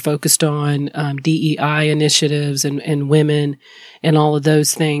people. We're focused on DEI initiatives and women and all of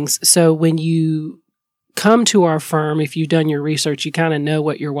those things. So when you come to our firm, if you've done your research, you kind of know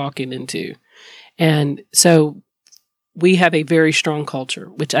what you're walking into. And so we have a very strong culture,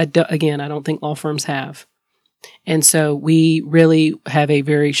 which I don't think law firms have. And so we really have a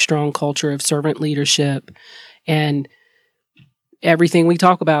very strong culture of servant leadership, and everything we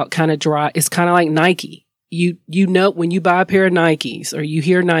talk about kind of it's kind of like Nike. You know, when you buy a pair of Nikes or you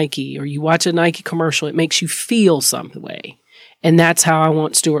hear Nike or you watch a Nike commercial, it makes you feel some way. And that's how I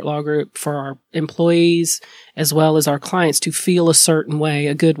want Stuart Law Group for our employees as well as our clients to feel a certain way,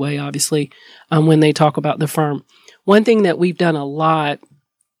 a good way, obviously, when they talk about the firm. One thing that we've done a lot,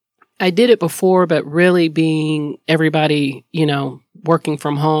 I did it before, but really being everybody, working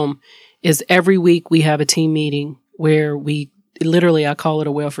from home, is every week we have a team meeting where I call it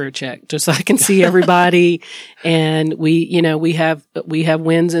a welfare check, just so I can see everybody. And we have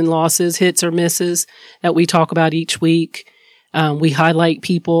wins and losses, hits or misses that we talk about each week. We highlight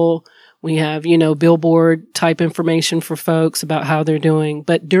people. We have, billboard type information for folks about how they're doing.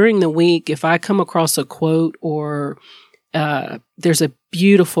 But during the week, if I come across a quote or there's a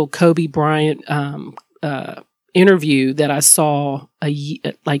beautiful Kobe Bryant interview that I saw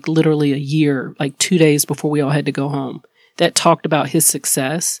literally a year, 2 days before we all had to go home, that talked about his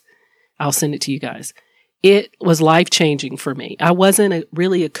success. I'll send it to you guys. It was life-changing for me. I wasn't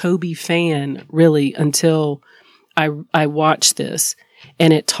really a Kobe fan really until I watched this,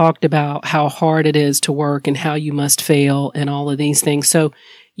 and it talked about how hard it is to work and how you must fail and all of these things. So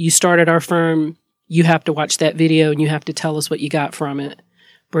you started our firm, you have to watch that video and you have to tell us what you got from it.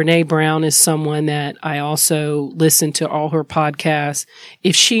 Brene Brown is someone that I also listen to all her podcasts.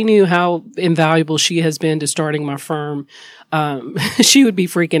 If she knew how invaluable she has been to starting my firm, she would be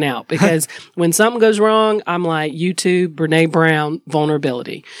freaking out, because when something goes wrong, I'm like, YouTube, Brene Brown,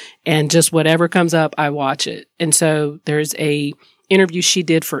 vulnerability. And just whatever comes up, I watch it. And so there's a interview she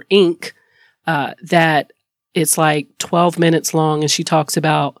did for Inc. That it's 12 minutes long, and she talks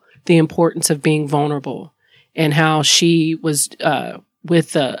about the importance of being vulnerable and how she was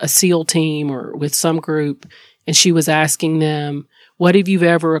with a SEAL team or with some group, and she was asking them, what have you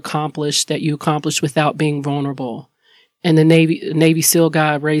ever accomplished that you accomplished without being vulnerable? And the Navy SEAL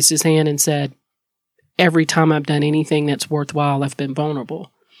guy raised his hand and said, every time I've done anything that's worthwhile, I've been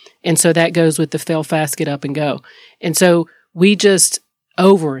vulnerable. And so that goes with the fail fast, get up and go. And so we just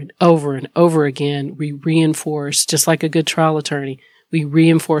over and over and over again, we reinforce, just like a good trial attorney, we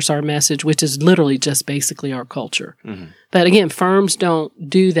reinforce our message, which is literally just basically our culture. Mm-hmm. But again, firms don't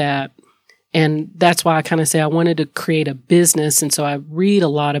do that. And that's why I kind of say I wanted to create a business. And so I read a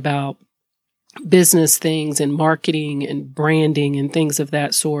lot about business things and marketing and branding and things of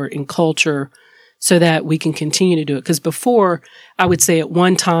that sort and culture, so that we can continue to do it. Because before, I would say it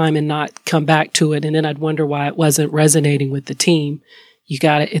one time and not come back to it, and then I'd wonder why it wasn't resonating with the team. You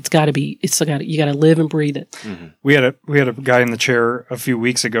got to live and breathe it. Mm-hmm. We had a guy in the chair a few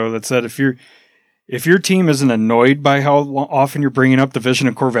weeks ago that said, if your team isn't annoyed by how often you're bringing up the vision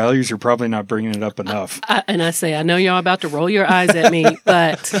and core values, you're probably not bringing it up enough. And I say, I know y'all about to roll your eyes at me,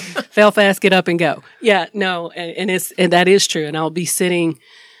 but fail fast, get up and go. Yeah, no, and that is true. And I'll be sitting,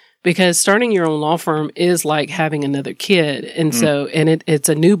 because starting your own law firm is like having another kid. And so, and it's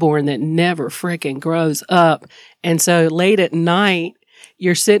a newborn that never frickin' grows up. And so late at night,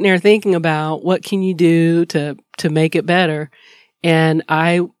 you're sitting there thinking about what can you do to make it better. And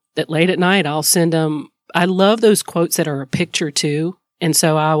late at night, I'll send them. I love those quotes that are a picture too. And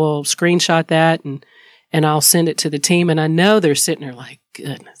so I will screenshot that and I'll send it to the team. And I know they're sitting there like,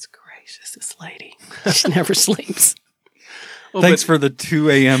 goodness gracious, this lady, she never sleeps. Well, thanks for the 2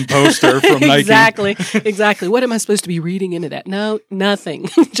 a.m. poster from Nike. Exactly. What am I supposed to be reading into that? No, nothing.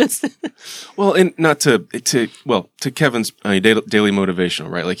 Just well, and not to Kevin's daily motivational,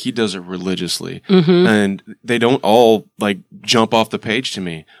 right? Like he does it religiously, and they don't all like jump off the page to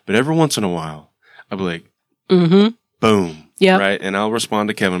me, but every once in a while, I'll be like, boom. Yeah. Right. And I'll respond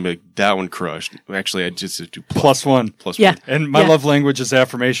to Kevin and be like, that one crushed. Actually, I just do +1. Yeah. And my love language is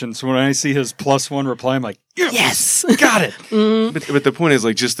affirmation. So when I see his +1 reply, I'm like, yes, got it. But the point is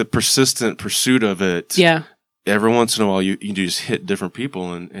like just the persistent pursuit of it. Yeah. Every once in a while, you just hit different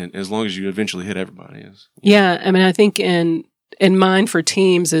people. And as long as you eventually hit everybody. Yeah. I mean, I think in mine for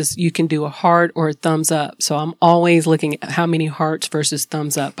teams is you can do a heart or a thumbs up. So I'm always looking at how many hearts versus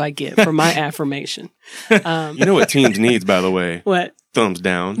thumbs up I get for my affirmation. You know what teams needs, by the way? What? Thumbs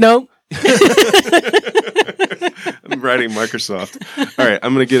down. Nope. I'm writing Microsoft. All right.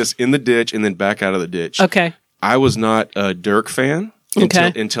 I'm going to get us in the ditch and then back out of the ditch. Okay. I was not a Dirk fan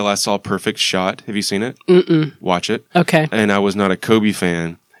until I saw Perfect Shot. Have you seen it? Watch it. Okay. And I was not a Kobe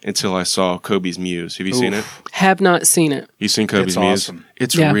fan until I saw Kobe's Muse. Have you seen it? Have not seen it. You've seen Kobe's Muse? Awesome.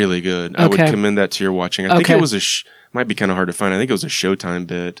 It's really good. I would commend that to your watching. I think it was might be kind of hard to find. I think it was a Showtime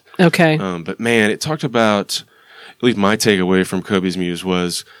bit. Okay. But man, it talked about, at least my takeaway from Kobe's Muse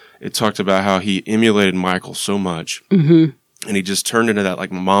was, it talked about how he emulated Michael so much. And he just turned into that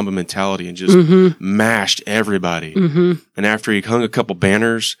like Mamba mentality and just mashed everybody. And after he hung a couple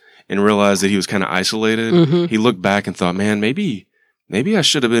banners and realized that he was kind of isolated, he looked back and thought, man, maybe I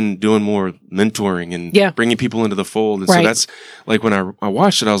should have been doing more mentoring and bringing people into the fold. And so that's like when I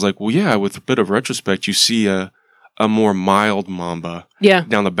watched it, I was like, well, yeah, with a bit of retrospect, you see a more mild Mamba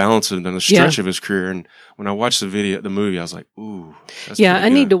down the balance and down the stretch of his career. And when I watched the movie, I was like, ooh. That's I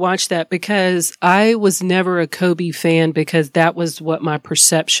need to watch that because I was never a Kobe fan because that was what my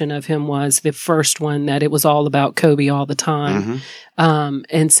perception of him was, the first one, that it was all about Kobe all the time.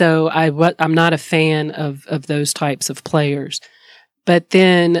 And so I'm not a fan of those types of players. But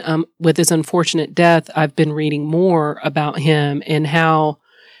then with his unfortunate death, I've been reading more about him and how,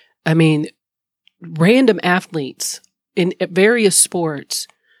 I mean, random athletes in various sports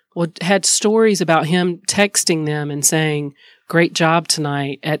had stories about him texting them and saying, great job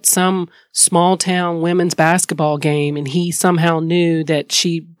tonight at some small town women's basketball game. And he somehow knew that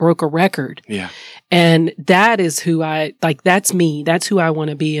she broke a record. Yeah. And that is who that's me. That's who I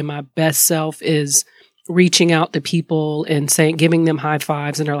want to be. And my best self is reaching out to people and giving them high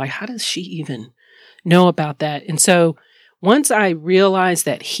fives. And they're like, how does she even know about that? And so once I realized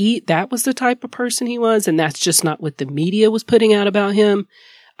that that was the type of person he was, and that's just not what the media was putting out about him,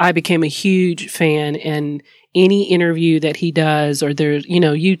 I became a huge fan. And any interview that he does, or there's,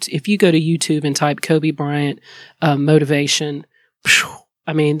 if you go to YouTube and type Kobe Bryant motivation,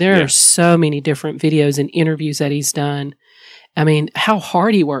 I mean, there are so many different videos and interviews that he's done. I mean, how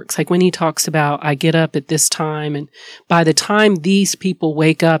hard he works. Like when he talks about, I get up at this time, and by the time these people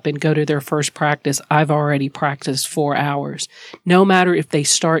wake up and go to their first practice, I've already practiced 4 hours. No matter if they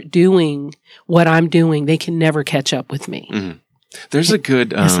start doing what I'm doing, they can never catch up with me. There's a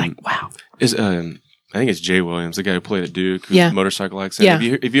good, it's like, wow. I think it's Jay Williams, the guy who played at Duke, who's a motorcycle accident.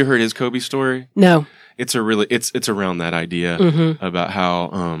 Yeah. Have you heard his Kobe story? No. It's around that idea about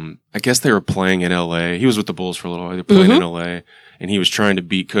how, I guess they were playing in LA. He was with the Bulls for a little while. They were playing in LA, and he was trying to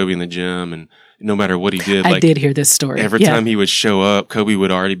beat Kobe in the gym. And no matter what he did, I did hear this story. Every time he would show up, Kobe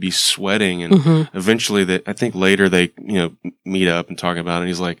would already be sweating. And eventually I think later they, meet up and talk about it. And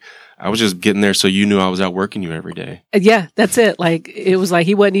he's like, I was just getting there so you knew I was out working you every day. Yeah, that's it. Like, it was like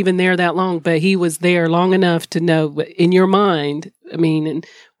he wasn't even there that long, but he was there long enough to know in your mind. I mean, and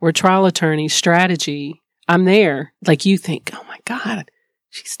we're trial attorneys, strategy. I'm there. Like, you think, oh my God,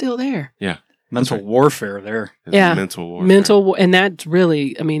 she's still there. Yeah. Mental warfare there. Yeah. Mental warfare. And that's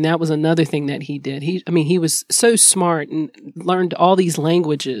really, I mean, that was another thing that he did. He was so smart and learned all these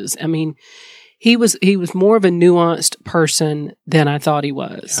languages. I mean, he was more of a nuanced person than I thought he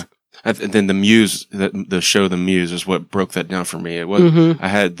was. Yeah. Then the Muse, the show The Muse is what broke that down for me. It was, I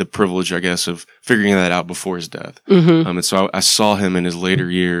had the privilege, I guess, of figuring that out before his death. And so I saw him in his later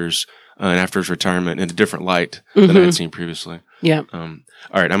years and after his retirement in a different light than I had seen previously. Yeah. All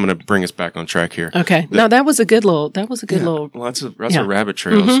right, I'm going to bring us back on track here. Okay. No, that was a good little. Lots of rabbit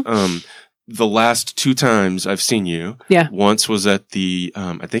trails. The last 2 times I've seen you. Yeah. Once was at the,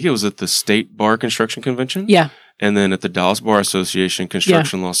 I think it was at the State Bar Construction Convention. Yeah. And then at the Dallas Bar Association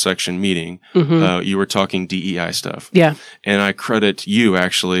construction law section meeting, you were talking DEI stuff. Yeah. And I credit you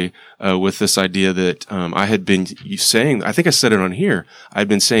actually with this idea that I had been saying, I think I said it on here, I'd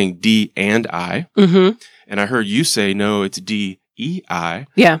been saying D and I. Mm-hmm. And I heard you say, no, it's DEI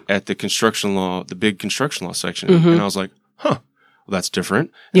at the construction law, the big construction law section. And I was like, huh, well, that's different.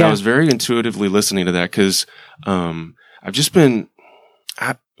 And I was very intuitively listening to that because I've just been...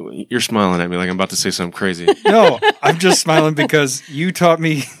 You're smiling at me like I'm about to say something crazy. No, I'm just smiling because you taught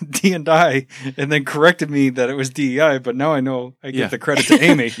me D&I and then corrected me that it was DEI, but now I know I give the credit to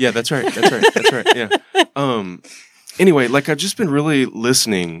Amy. Yeah, that's right. Yeah. Anyway, like I've just been really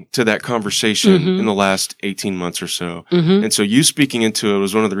listening to that conversation in the last 18 months or so. And so you speaking into it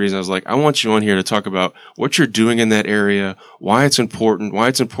was one of the reasons I was like, I want you on here to talk about what you're doing in that area, why it's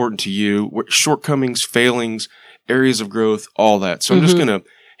important to you, what shortcomings, failings, areas of growth, all that. So I'm just going to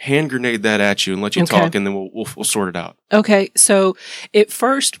hand grenade that at you and let you talk, and then we'll sort it out. Okay. So it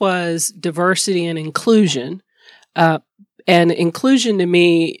first was diversity and inclusion. And inclusion to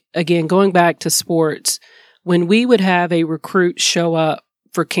me, again, going back to sports, when we would have a recruit show up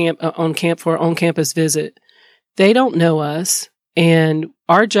for for on-campus visit, they don't know us, and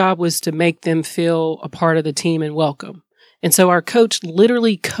our job was to make them feel a part of the team and welcome. And so our coach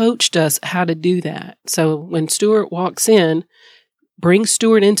literally coached us how to do that. So when Stuart walks in, bring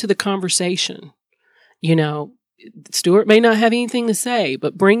Stuart into the conversation. You know, Stuart may not have anything to say,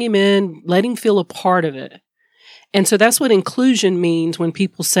 but bring him in, let him feel a part of it. And so that's what inclusion means when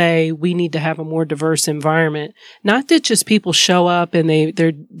people say we need to have a more diverse environment. Not that just people show up and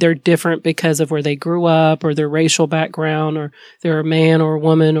they're different because of where they grew up or their racial background or they're a man or a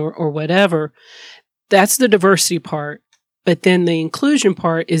woman or whatever. That's the diversity part. But then the inclusion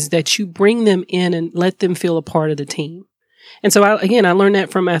part is that you bring them in and let them feel a part of the team. And so I learned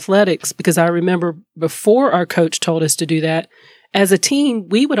that from athletics because I remember before our coach told us to do that, as a team,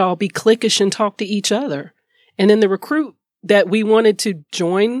 we would all be cliquish and talk to each other. And then the recruit that we wanted to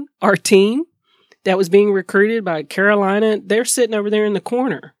join our team that was being recruited by Carolina, they're sitting over there in the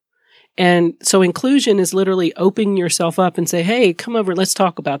corner. And so inclusion is literally opening yourself up and say, hey, come over, let's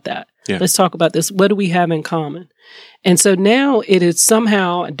talk about that. Yeah. Let's talk about this. What do we have in common? And so now it is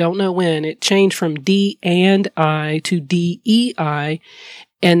somehow, I don't know when, it changed from D and I to DEI,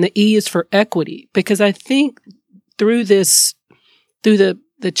 and the E is for equity. Because I think through the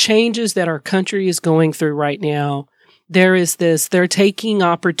changes that our country is going through right now, they're taking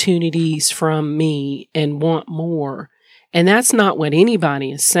opportunities from me and want more. And that's not what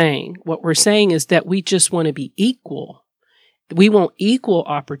anybody is saying. What we're saying is that we just want to be equal. We want equal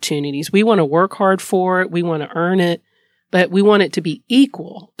opportunities. We want to work hard for it. We want to earn it, but we want it to be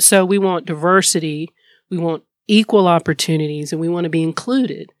equal. So we want diversity. We want equal opportunities, and we want to be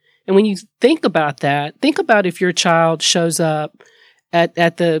included. And when you think about that, think about if your child shows up at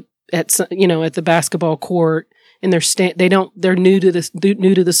the basketball court and they're new to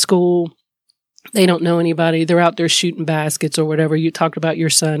the school. They don't know anybody. They're out there shooting baskets or whatever. You talked about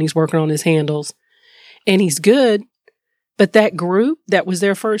your son. He's working on his handles and he's good. But that group that was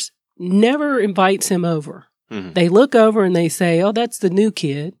there first never invites him over. Mm-hmm. They look over and they say, oh, that's the new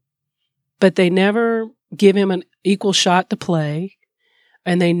kid. But they never give him an equal shot to play.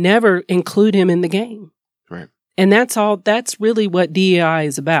 And they never include him in the game. Right. And that's really what DEI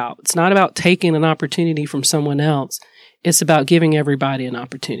is about. It's not about taking an opportunity from someone else. It's about giving everybody an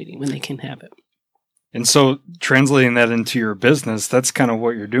opportunity when they can have it. And so translating that into your business, that's kind of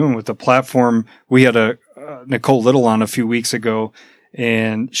what you're doing with the platform. We had Nicole Little on a few weeks ago,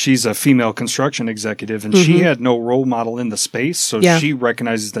 and she's a female construction executive, and she had no role model in the space. So she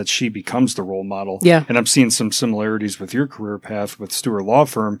recognizes that she becomes the role model. Yeah. And I'm seeing some similarities with your career path with Stuart Law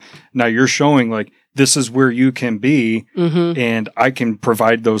Firm. Now you're showing like, this is where you can be, and I can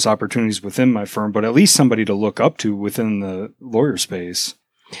provide those opportunities within my firm, but at least somebody to look up to within the lawyer space.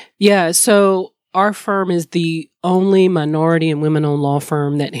 Yeah. So our firm is the only minority and women-owned law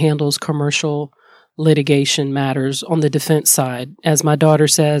firm that handles commercial litigation matters on the defense side. As my daughter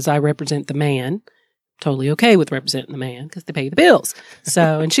says, I represent the man. Totally okay with representing the man because they pay the bills.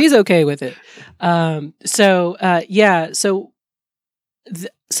 So, and she's okay with it. So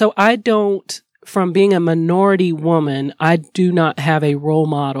I don't, from being a minority woman, I do not have a role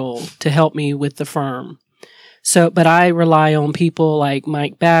model to help me with the firm. So, but I rely on people like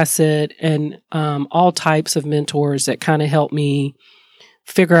Mike Bassett and all types of mentors that kind of help me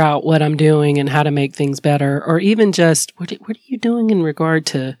figure out what I'm doing and how to make things better, or even just what are you doing in regard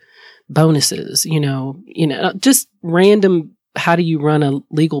to bonuses? Just random. How do you run a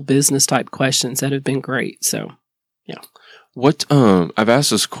legal business type questions that have been great? So, yeah. What I've asked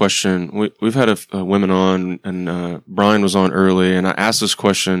this question. We've had women on, and Brian was on early, and I ask this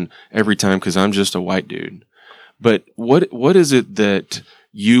question every time because I'm just a white dude. But what is it that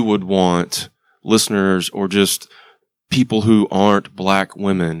you would want listeners or just people who aren't black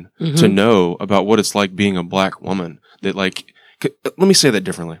women to know about what it's like being a black woman? That like, let me say that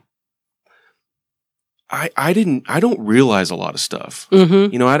differently. I don't realize a lot of stuff.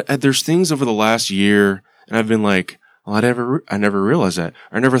 You know, there's things over the last year, and I've been like, well, I never realized that,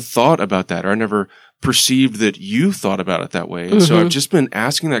 or I never thought about that, or I never perceived that you thought about it that way. And so I've just been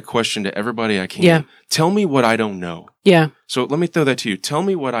asking that question to everybody I can. Yeah. Tell me what I don't know. Yeah. So let me throw that to you. Tell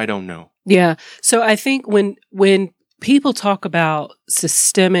me what I don't know. Yeah. So I think when people talk about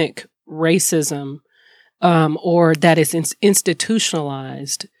systemic racism, or that is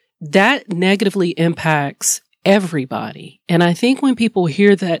institutionalized, that negatively impacts everybody. And I think when people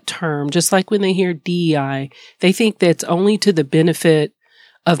hear that term, just like when they hear DEI, they think that's only to the benefit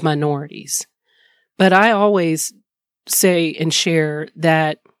of minorities. But I always say and share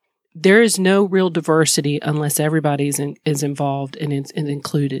that there is no real diversity unless everybody is involved and is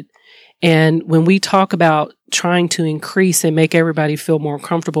included. And when we talk about trying to increase and make everybody feel more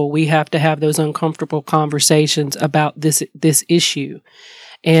comfortable, we have to have those uncomfortable conversations about this issue.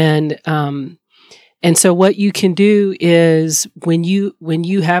 And so what you can do is when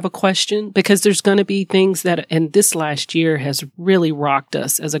you have a question, because there's going to be things that, and this last year has really rocked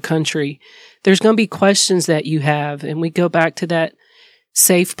us as a country, there's going to be questions that you have, and we go back to that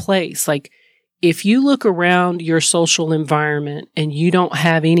safe place. Like, if you look around your social environment and you don't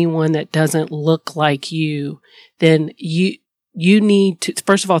have anyone that doesn't look like you, then you need to,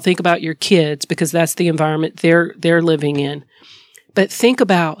 first of all, think about your kids, because that's the environment they're living in. But think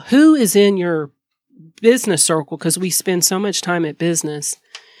about who is in your business circle, because we spend so much time at business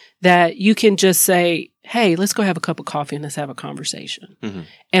that you can just say, hey, let's go have a cup of coffee and let's have a conversation,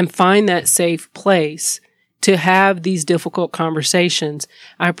 and find that safe place to have these difficult conversations.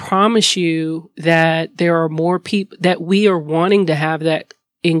 I promise you that there are more people that we are wanting to have that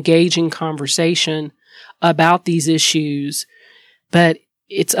engaging conversation about these issues, but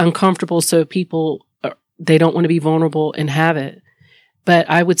it's uncomfortable. So people, they don't want to be vulnerable and have it. But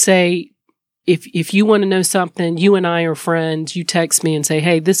I would say, if you want to know something, you and I are friends, you text me and say,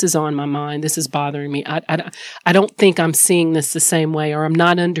 hey, this is on my mind. This is bothering me. I don't think I'm seeing this the same way, or I'm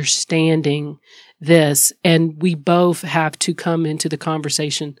not understanding this. And we both have to come into the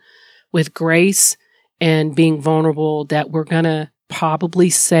conversation with grace and being vulnerable that we're going to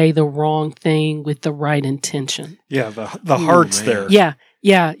probably say the wrong thing with the right intention. Yeah. The heart's there. Yeah.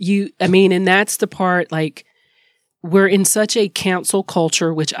 Yeah. And that's the part, like, we're in such a cancel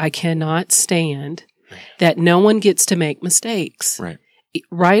culture, which I cannot stand, that no one gets to make mistakes.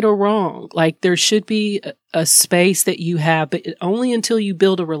 Right or wrong. Like, there should be a space that you have, but only until you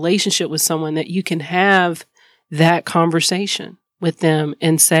build a relationship with someone that you can have that conversation with them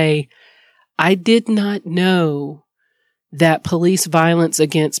and say, I did not know that police violence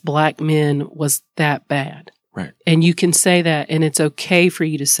against black men was that bad. And you can say that, and it's okay for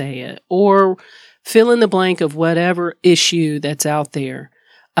you to say it, or fill in the blank of whatever issue that's out there.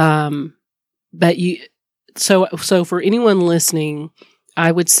 But so for anyone listening,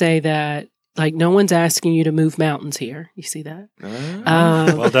 I would say that, like, no one's asking you to move mountains here. You see that?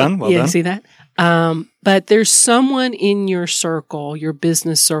 Well done. Well done. You see that? But there's someone in your circle, your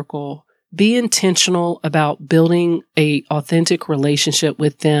business circle. Be intentional about building a authentic relationship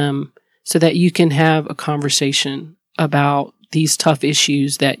with them so that you can have a conversation about these tough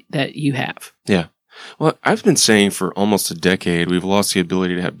issues that you have. Yeah. Well, I've been saying for almost a decade, we've lost the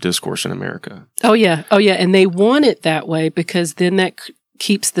ability to have discourse in America. Oh, yeah. And they want it that way because then that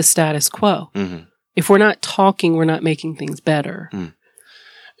keeps the status quo. If we're not talking, we're not making things better.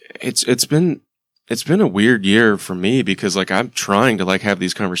 It's been a weird year for me because, like, I'm trying to, like, have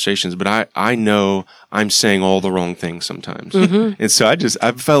these conversations, but I know I'm saying all the wrong things sometimes. And so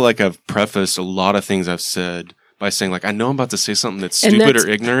I felt like I've prefaced a lot of things I've said by saying, like, I know I'm about to say something that's stupid or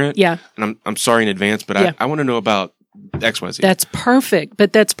ignorant. Yeah. And I'm sorry in advance, but I want to know about XYZ. That's perfect.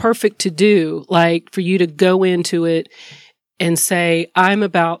 But that's perfect to do. Like, for you to go into it and say, I'm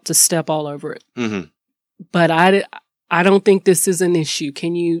about to step all over it. But I don't think this is an issue.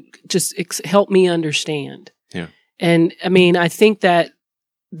 Can you just help me understand? Yeah. And I mean, I think that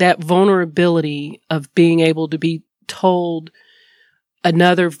vulnerability of being able to be told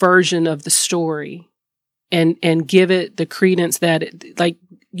another version of the story and give it the credence that like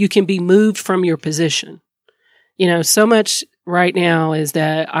you can be moved from your position. You know, so much right now is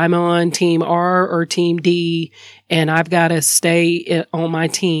that I'm on team R or team D and I've got to stay on my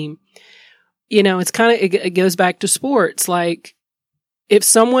team. it's kind of, it goes back to sports. Like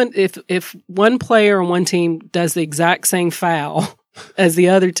if one player on one team does the exact same foul as the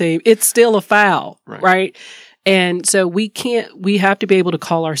other team, it's still a foul, right? And so we have to be able to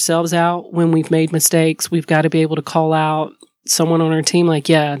call ourselves out when we've made mistakes. We've got to be able to call out someone on our team like,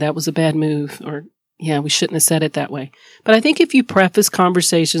 yeah, that was a bad move, or yeah, we shouldn't have said it that way. But I think if you preface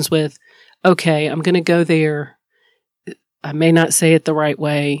conversations with, okay, I'm going to go there. I may not say it the right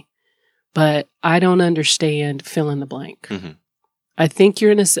way, but I don't understand, fill in the blank. Mm-hmm. I think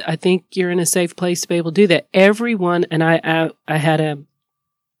you're in a safe place to be able to do that. Everyone, and I had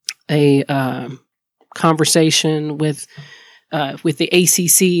a conversation with the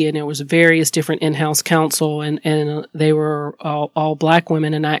ACC, and there was various different in-house counsel, and they were all Black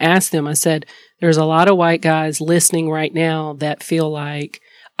women. And I asked them, I said, there's a lot of white guys listening right now that feel like,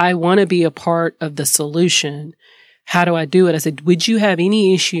 I want to be a part of the solution. How do I do it? I said, would you have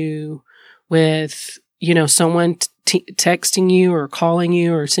any issue with, someone texting you or calling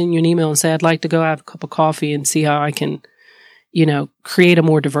you or sending you an email and say, I'd like to go have a cup of coffee and see how I can, create a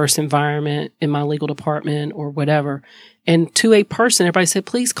more diverse environment in my legal department or whatever. And to a person, everybody said,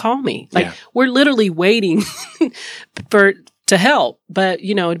 please call me. We're literally waiting to help. But,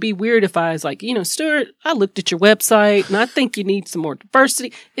 it'd be weird if I was like, Stuart, I looked at your website and I think you need some more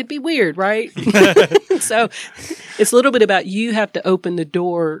diversity. It'd be weird, right? So it's a little bit about, you have to open the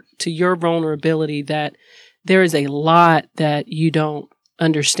door to your vulnerability, that there is a lot that you don't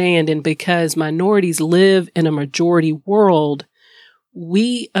understand. And because minorities live in a majority world,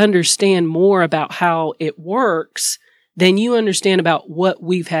 we understand more about how it works than you understand about what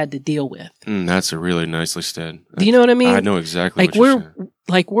we've had to deal with. That's a really nicely said. Do you know what I mean? I know exactly what you're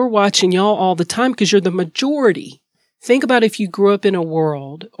saying. We're watching y'all all the time because you're the majority. Think about if you grew up in a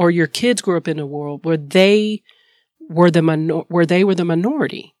world, or your kids grew up in a world where they were the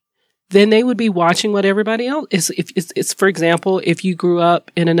minority. Then they would be watching what everybody else is. If for example, if you grew up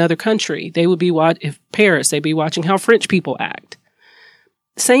in another country, they would be Paris, they'd be watching how French people act.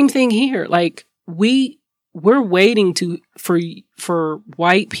 Same thing here. Like we're waiting for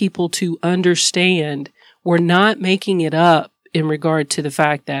white people to understand we're not making it up in regard to the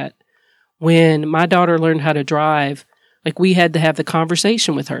fact that when my daughter learned how to drive, like we had to have the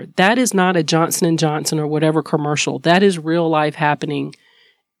conversation with her. That is not a Johnson & Johnson or whatever commercial. That is real life happening.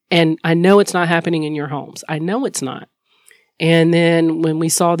 And I know it's not happening in your homes. I know it's not. And then when we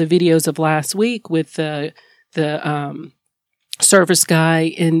saw the videos of last week with the service guy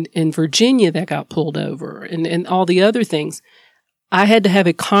in Virginia that got pulled over and all the other things, I had to have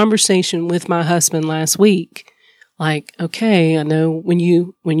a conversation with my husband last week. Like, okay, I know when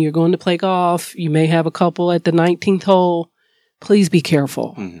you're going to play golf, you may have a couple at the 19th hole. Please be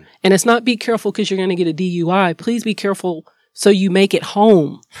careful. Mm-hmm. And it's not be careful because you're going to get a DUI. Please be careful so you make it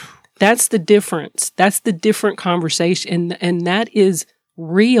home. That's the difference. That's the different conversation. And that is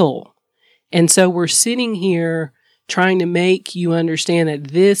real. And so we're sitting here trying to make you understand that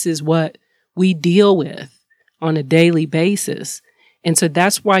this is what we deal with on a daily basis. And so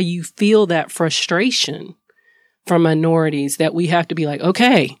that's why you feel that frustration from minorities, that we have to be like,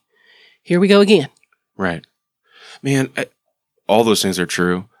 okay, here we go again. Right. Man, all those things are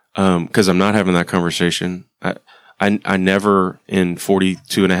true. 'Cause I'm not having that conversation. I never in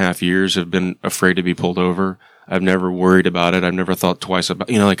 42 and a half years have been afraid to be pulled over. I've never worried about it. I've never thought twice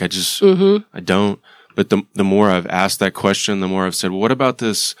about, I don't. But the more I've asked that question, the more I've said, well, what about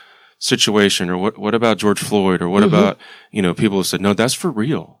this situation? Or what about George Floyd? Or what about, people have said, no, that's for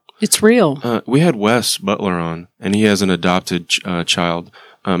real. It's real. We had Wes Butler on, and he has an adopted child,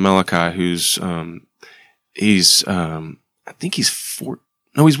 Malachi, who's, I think he's 4.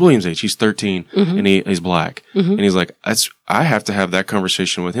 No, he's William's age. He's 13, mm-hmm. and he's Black. Mm-hmm. And he's like, I have to have that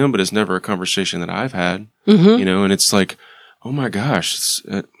conversation with him, but it's never a conversation that I've had, mm-hmm. And it's like, oh my gosh.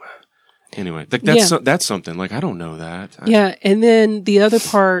 Anyway, that's something. Like, I don't know that. Yeah. And then the other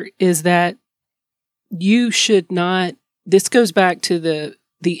part is that you should not, this goes back to the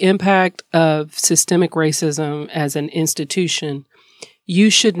impact of systemic racism as an institution. You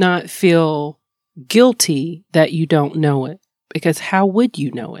should not feel guilty that you don't know it. Because how would you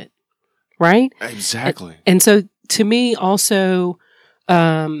know it? Right? Exactly. And so to me also,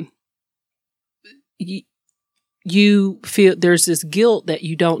 you feel there's this guilt that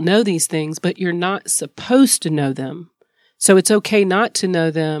you don't know these things, but you're not supposed to know them. So it's okay not to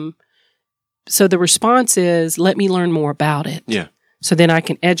know them. So the response is, let me learn more about it. Yeah. So then I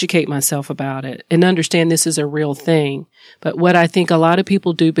can educate myself about it and understand this is a real thing. But what I think a lot of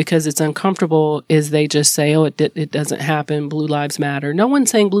people do because it's uncomfortable is they just say, oh, it doesn't happen. Blue lives matter. No one's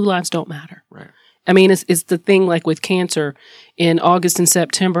saying blue lives don't matter. Right. I mean, it's the thing like with cancer in August and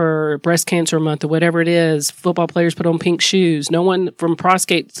September, breast cancer month or whatever it is, football players put on pink shoes. No one from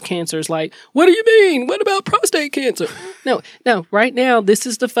prostate cancer is like, what do you mean? What about prostate cancer? No, right now, this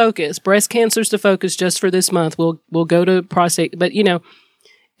is the focus. Breast cancer is the focus just for this month. We'll go to prostate, but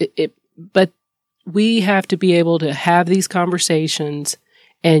but we have to be able to have these conversations,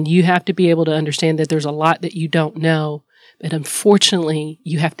 and you have to be able to understand that there's a lot that you don't know. But unfortunately,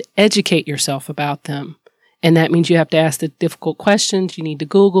 you have to educate yourself about them. And that means you have to ask the difficult questions. You need to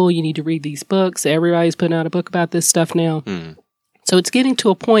Google. You need to read these books. Everybody's putting out a book about this stuff now. So it's getting to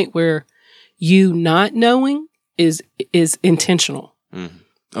a point where you not knowing is intentional.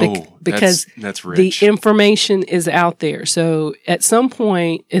 Because that's rich. The information is out there. So at some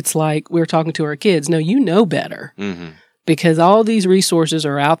point, it's like we're talking to our kids. No, you know better. Because all these resources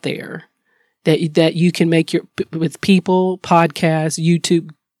are out there. That you can make with people, podcasts, YouTube,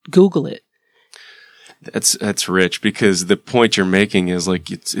 Google it. That's rich, because the point you're making is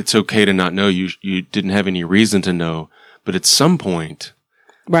like it's okay to not know. You didn't have any reason to know, but at some point,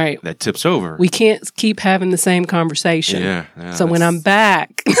 right, that tips over. We can't keep having the same conversation. Yeah. So when I'm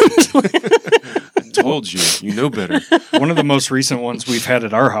back, I told you, you know better. One of the most recent ones we've had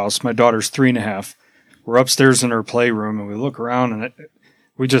at our house. My daughter's 3.5. We're upstairs in her playroom, and we look around and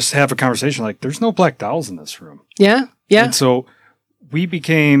we just have a conversation like, there's no black dolls in this room. Yeah. And so we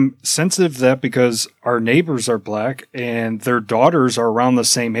became sensitive to that because our neighbors are black and their daughters are around the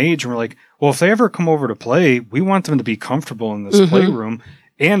same age. And we're like, well, if they ever come over to play, we want them to be comfortable in this playroom.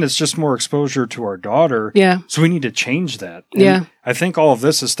 And it's just more exposure to our daughter. Yeah. So we need to change that. And yeah. I think all of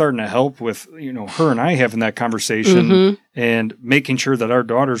this is starting to help with, her and I having that conversation and making sure that our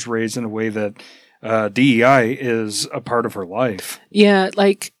daughter's raised in a way that DEI is a part of her life. Yeah,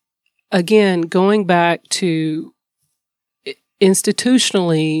 like, again, going back to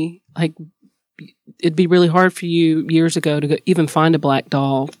institutionally, like, it'd be really hard for you years ago to even find a black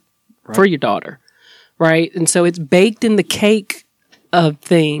doll for your daughter, right? And so it's baked in the cake of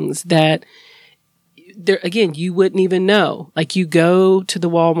things that, there again, you wouldn't even know. Like, you go to the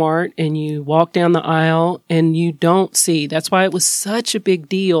Walmart and you walk down the aisle and you don't see. That's why it was such a big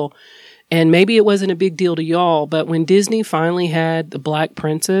deal. And maybe it wasn't a big deal to y'all, but when Disney finally had the Black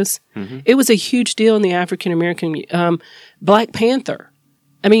Princess, it was a huge deal in the African American Black Panther.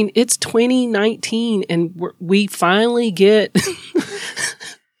 I mean, it's 2019 and we finally get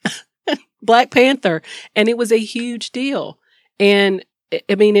Black Panther, and it was a huge deal. And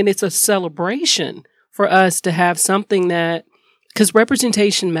I mean, and it's a celebration for us to have something that, because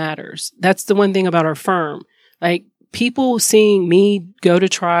representation matters. That's the one thing about our firm. Like, people seeing me go to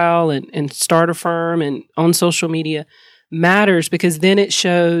trial and start a firm and on social media matters, because then it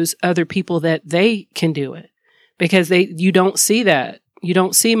shows other people that they can do it, because you don't see that. You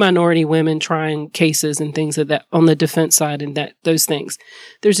don't see minority women trying cases and things like that on the defense side and those things.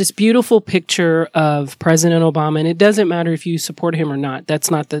 There's this beautiful picture of President Obama, and it doesn't matter if you support him or not. That's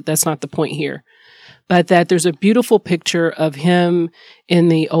not the point here. But that there's a beautiful picture of him in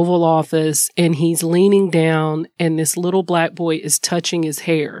the Oval Office, and he's leaning down, and this little black boy is touching his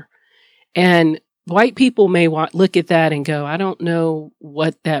hair. And white people may look at that and go, I don't know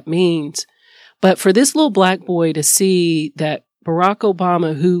what that means. But for this little black boy to see that Barack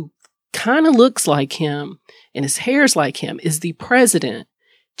Obama, who kind of looks like him and his hair's like him, is the president,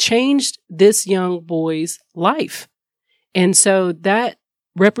 changed this young boy's life. And so that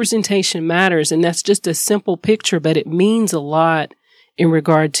representation matters, and that's just a simple picture, but it means a lot in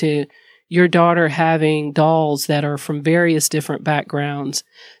regard to your daughter having dolls that are from various different backgrounds,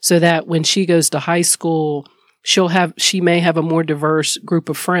 so that when she goes to high school, she may have a more diverse group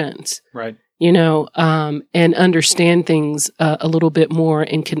of friends, right? And understand things a little bit more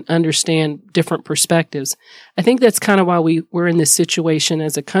and can understand different perspectives. I think that's kind of why we're in this situation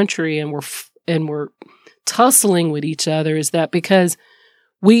as a country, and we're tussling with each other, is that because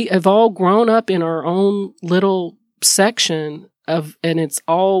we have all grown up in our own little section and it's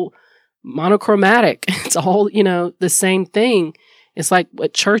all monochromatic. It's all, the same thing. It's like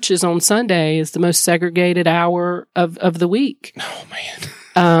what church is on Sunday is the most segregated hour of the week. Oh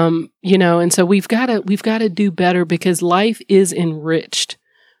man. And so we've got to do better, because life is enriched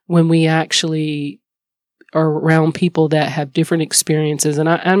when we actually are around people that have different experiences. And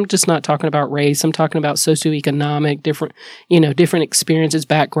I'm just not talking about race. I'm talking about socioeconomic, different experiences,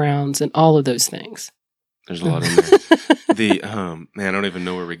 backgrounds, and all of those things. There's a lot in there. Man, I don't even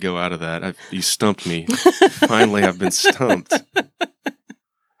know where we go out of that. You stumped me. Finally, I've been stumped.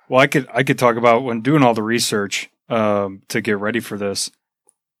 Well, I could talk about when doing all the research to get ready for this.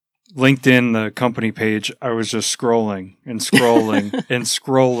 LinkedIn, the company page, I was just scrolling and scrolling and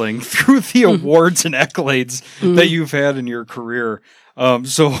scrolling through the awards and accolades that you've had in your career.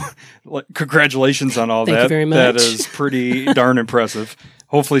 So congratulations on all Thank that. You very much. That is pretty darn impressive.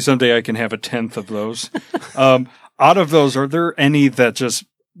 Hopefully someday I can have a 10th of those. Out of those, are there any that just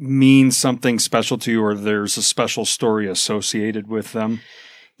mean something special to you, or there's a special story associated with them?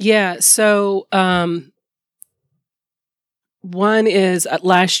 Yeah. So, one is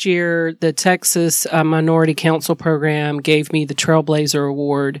last year, the Texas Minority Council Program gave me the Trailblazer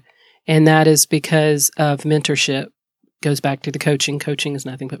Award, and that is because of mentorship. Goes back to the coaching. Coaching is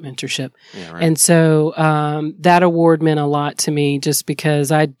nothing but mentorship. Yeah, right. And so that award meant a lot to me just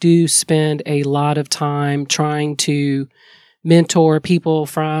because I do spend a lot of time trying to mentor people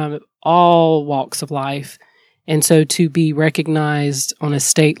from all walks of life. And so to be recognized on a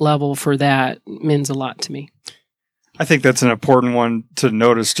state level for that means a lot to me. I think that's an important one to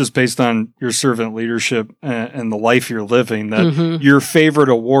notice just based on your servant leadership and the life you're living, that your favorite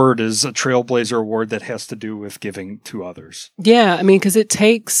award is a Trailblazer Award that has to do with giving to others. Yeah. I mean, because it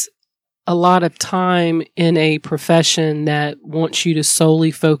takes a lot of time in a profession that wants you to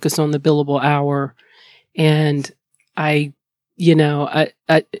solely focus on the billable hour. And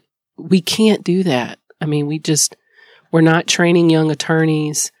we can't do that. I mean, we're not training young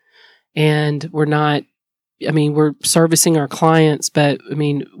attorneys, and we're servicing our clients, but I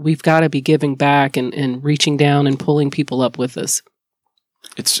mean, we've got to be giving back and reaching down and pulling people up with us.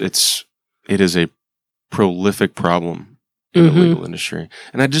 It is a prolific problem in the legal industry.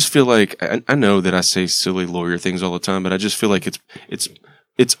 And I just feel like, I know that I say silly lawyer things all the time, but I just feel like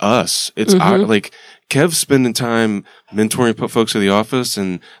it's us. It's like Kev's spending time mentoring folks in the office,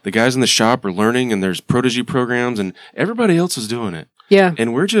 and the guys in the shop are learning, and there's protege programs, and everybody else is doing it. Yeah.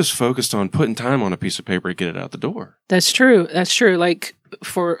 And we're just focused on putting time on a piece of paper to get it out the door. That's true. That's true. Like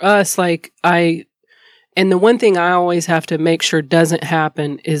for us, and the one thing I always have to make sure doesn't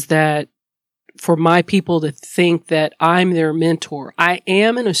happen is that for my people to think that I'm their mentor. I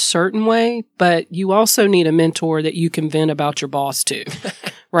am in a certain way, but you also need a mentor that you can vent about your boss to.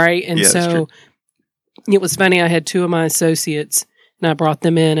 Right. And so it was funny. I had two of my associates and I brought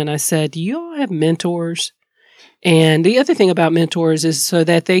them in and I said, do you all have mentors? And the other thing about mentors is so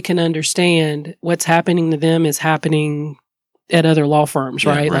that they can understand what's happening to them is happening at other law firms,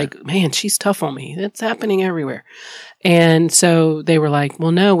 right? Like, man, she's tough on me. That's happening everywhere. And so they were like,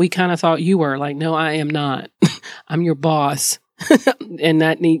 well, no, we kind of thought you were. Like, no, I am not. I'm your boss. And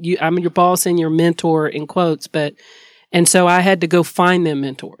I'm your boss and your mentor in quotes. And so I had to go find them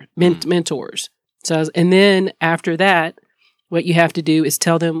mentors. And then after that, what you have to do is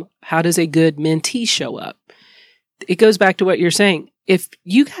tell them, how does a good mentee show up? It goes back to what you're saying. If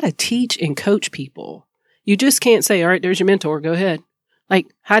you got to teach and coach people, you just can't say, all right, there's your mentor, go ahead. Like,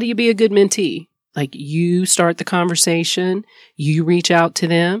 how do you be a good mentee? Like, you start the conversation, you reach out to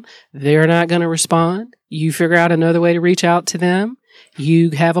them, they're not going to respond. You figure out another way to reach out to them. You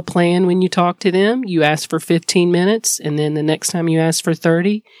have a plan when you talk to them. You ask for 15 minutes, and then the next time you ask for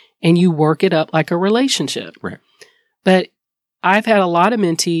 30, and you work it up like a relationship. Right. But I've had a lot of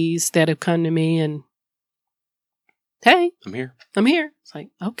mentees that have come to me and, hey, I'm here. It's like,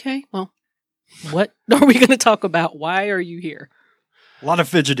 okay, well, what are we going to talk about? Why are you here? A lot of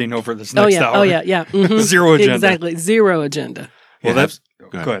fidgeting over this next hour. Oh, yeah. Mm-hmm. Zero agenda. Exactly. Zero agenda. Well, Yeah,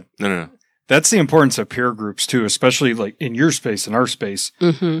 go ahead. No. That's the importance of peer groups too, especially like in your space, in our space.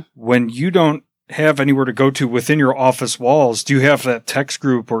 Mm-hmm. When you don't have anywhere to go to within your office walls, do you have that text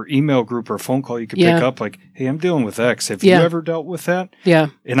group or email group or phone call you can pick up? Like, hey, I'm dealing with X. Have you ever dealt with that? Yeah.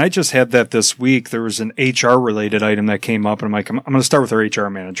 And I just had that this week. There was an HR related item that came up, and I'm like, I'm going to start with our HR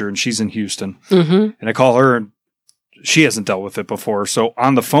manager, and she's in Houston. Mm-hmm. And I call her, and she hasn't dealt with it before. So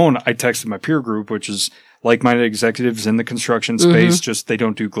on the phone, I texted my peer group, which is like-minded executives in the construction space. Just they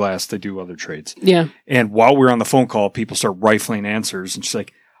don't do glass, they do other trades. Yeah. And while we were on the phone call, people start rifling answers, and she's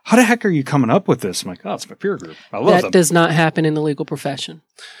like, how the heck are you coming up with this? I'm like, oh, it's my peer group. I love them. That does not happen in the legal profession.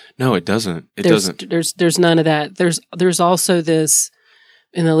 No, it doesn't. Doesn't. There's none of that. There's also this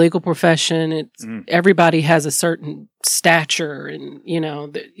in the legal profession. It's everybody has a certain stature,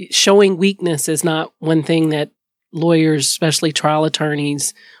 and showing weakness is not one thing that lawyers, especially trial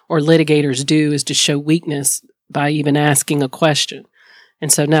attorneys or litigators, do, is to show weakness by even asking a question.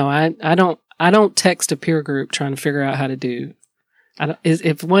 And so, no, I don't text a peer group trying to figure out how to do.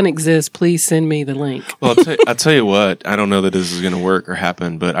 If one exists, please send me the link. Well, I'll tell you what, I don't know that this is going to work or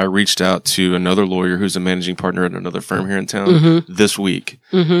happen, but I reached out to another lawyer who's a managing partner at another firm here in town this week.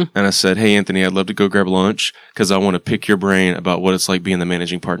 And I said, hey, Anthony, I'd love to go grab lunch because I want to pick your brain about what it's like being the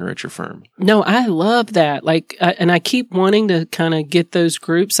managing partner at your firm. No, I love that. And I keep wanting to kind of get those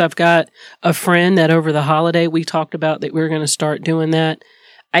groups. I've got a friend that over the holiday we talked about that we're going to start doing that.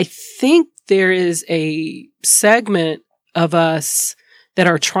 I think there is a segment of us that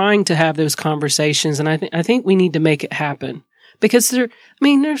are trying to have those conversations. And I think we need to make it happen because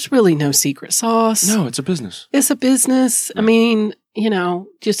there's really no secret sauce. No, it's a business. It's a business. Right. I mean,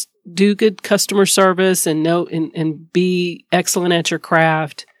 just do good customer service and be excellent at your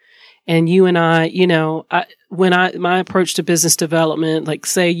craft. And you and I, my approach to business development, like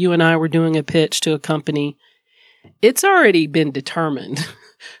say you and I were doing a pitch to a company, it's already been determined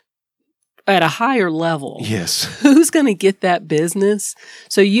at a higher level. Yes. Who's going to get that business?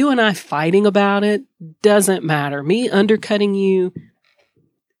 So you and I fighting about it doesn't matter. Me undercutting you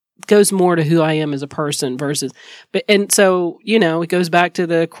goes more to who I am as a person and so, it goes back to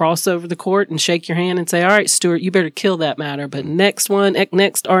the cross over the court and shake your hand and say, all right, Stuart, you better kill that matter. But next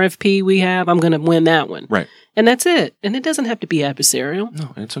RFP we have, I'm going to win that one. Right. And that's it. And it doesn't have to be adversarial.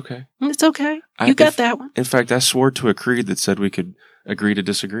 No, it's okay. It's okay. You got that one. In fact, I swore to a creed that said we could agree to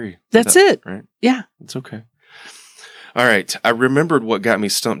disagree. That's it. Right? Yeah. It's okay. All right. I remembered what got me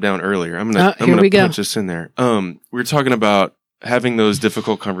stumped down earlier. I'm gonna punch this in there. We were talking about having those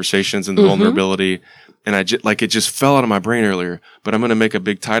difficult conversations and the vulnerability, and it just fell out of my brain earlier. But I'm going to make a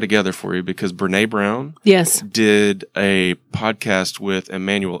big tie together for you because Brene Brown, did a podcast with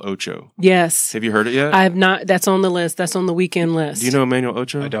Emmanuel Ocho. Yes. Have you heard it yet? I have not. That's on the list. That's on the weekend list. Do you know Emmanuel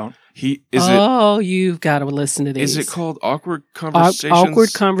Ocho? I don't. You've got to listen to these. Is it called Awkward Conversations?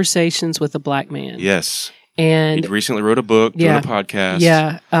 Awkward Conversations with a Black Man. Yes. And he recently wrote a book, doing a podcast.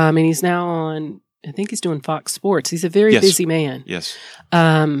 Yeah. And he's now on, I think he's doing Fox Sports. He's a very busy man. Yes.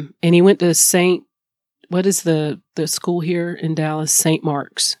 And he went to what is the school here in Dallas? St.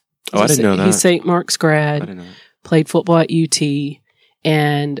 Mark's. I didn't know that. He's St. Mark's grad. I didn't know that. Played football at UT.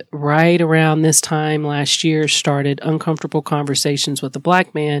 And right around this time last year started Uncomfortable Conversations with a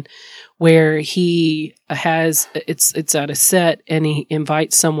Black Man, where he has, it's at a set and he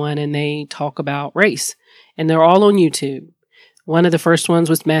invites someone and they talk about race. And they're all on YouTube. One of the first ones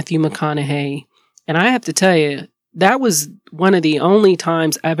was Matthew McConaughey. And I have to tell you, that was one of the only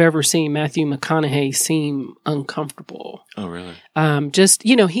times I've ever seen Matthew McConaughey seem uncomfortable. Oh, really?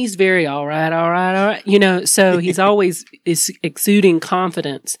 He's very all right. So he's always is exuding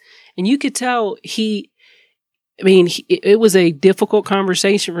confidence. And you could tell it was a difficult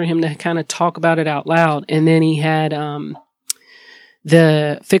conversation for him to kind of talk about it out loud. And then he had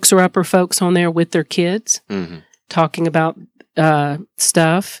the Fixer Upper folks on there with their kids talking about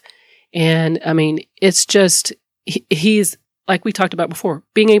stuff. And it's just, he's like we talked about before,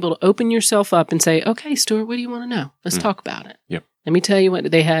 being able to open yourself up and say, okay, Stuart, what do you want to know? Let's talk about it. Yep. Let me tell you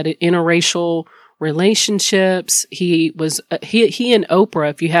what, they had interracial relationships. He and Oprah,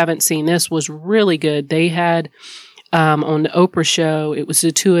 if you haven't seen this, was really good. They had, on the Oprah show, it was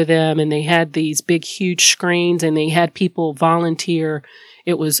the two of them and they had these big, huge screens and they had people volunteer.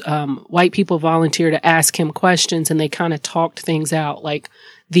 It was, white people volunteer to ask him questions and they kind of talked things out like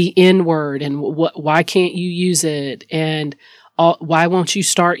the N word and why can't you use it? And why won't you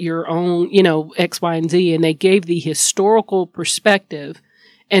start your own, X, Y, and Z? And they gave the historical perspective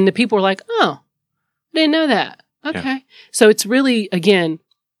and the people were like, oh, I didn't know that. Okay. Yeah. So it's really, again,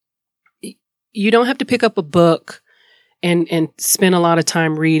 you don't have to pick up a book and spend a lot of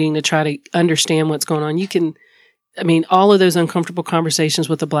time reading to try to understand what's going on. You can, all of those Uncomfortable Conversations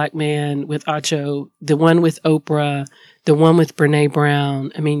with a Black Man, with Acho, the one with Oprah, the one with Brene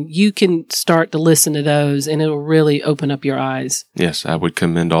Brown. You can start to listen to those and it'll really open up your eyes. Yes, I would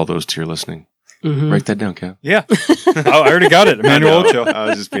commend all those to your listening. Mm-hmm. Write that down, Cal. Yeah. I already got it. Emmanuel Ocho. I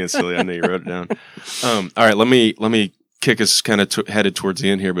was just being silly. I know you wrote it down. All right, let me kick us kind of headed towards the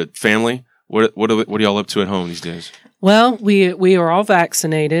end here, but family, what are y'all up to at home these days? Well, we are all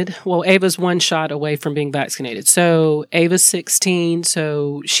vaccinated. Well, Ava's one shot away from being vaccinated. So Ava's 16,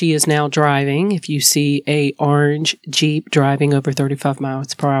 so she is now driving. If you see a orange Jeep driving over 35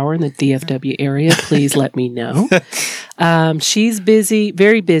 miles per hour in the DFW area, please let me know. She's busy,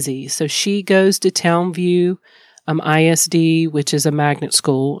 very busy. So she goes to Townview ISD, which is a magnet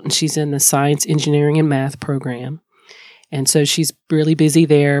school, and she's in the science, engineering, and math program. And so she's really busy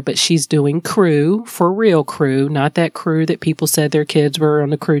there, but she's doing crew, for real crew, not that crew that people said their kids were on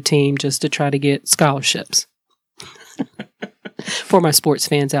the crew team just to try to get scholarships. For my sports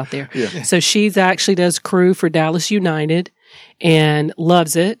fans out there. Yeah. So she's actually does crew for Dallas United. and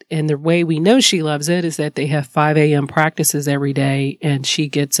loves it. And the way we know she loves it is that they have 5 a.m. practices every day, and she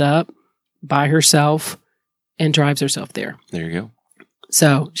gets up by herself and drives herself there. There you go.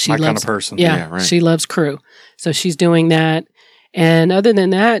 So she loves, kind of person. Yeah, right. She loves crew. So she's doing that. And other than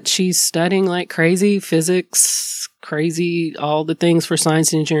that, she's studying like crazy, physics, crazy, all the things for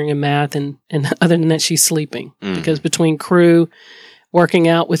science, engineering, and math. And other than that, she's sleeping because between crew, working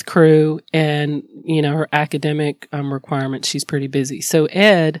out with crew, and, her academic requirements, she's pretty busy. So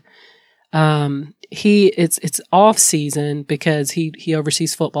Ed, it's off season because he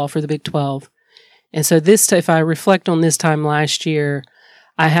oversees football for the Big 12. And so if I reflect on this time last year,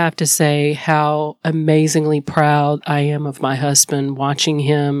 I have to say how amazingly proud I am of my husband watching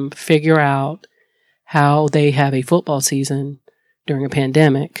him figure out how they have a football season during a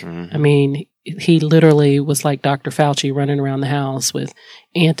pandemic. Mm-hmm. I mean, he literally was like Dr. Fauci running around the house with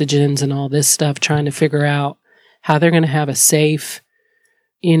antigens and all this stuff, trying to figure out how they're going to have a safe,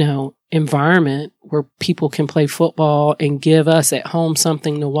 environment where people can play football and give us at home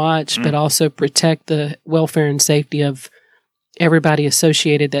something to watch, but also protect the welfare and safety of everybody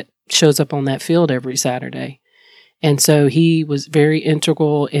associated that shows up on that field every Saturday. And so he was very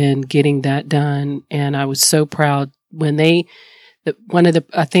integral in getting that done. And I was so proud when I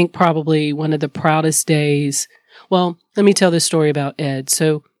think probably one of the proudest days. Well, let me tell this story about Ed.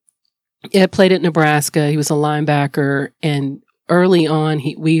 So Ed played at Nebraska. He was a linebacker, and early on,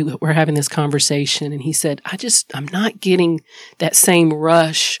 we were having this conversation, and he said, I'm not getting that same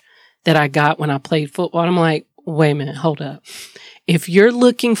rush that I got when I played football. And I'm like, wait a minute, hold up. If you're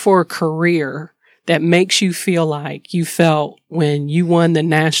looking for a career that makes you feel like you felt when you won the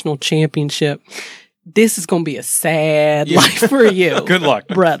national championship, this is going to be a sad life for you. Good luck,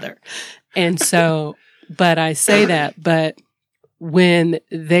 brother. And so, but I say that, but when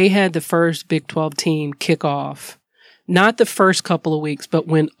they had the first Big 12 team kick off, not the first couple of weeks, but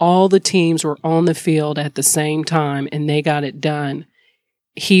when all the teams were on the field at the same time and they got it done,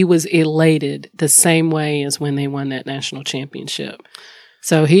 he was elated the same way as when they won that national championship.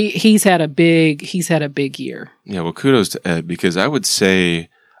 So he's had a big year. Yeah, well, kudos to Ed, because I would say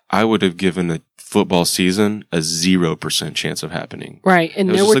I would have given a football season a 0% chance of happening. Right, and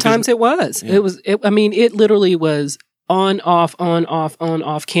there were times it was. Yeah. It literally was on, off,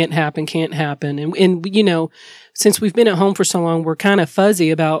 can't happen. And since we've been at home for so long, we're kind of fuzzy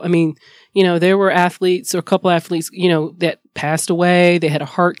about, there were athletes or a couple athletes, that passed away. They had a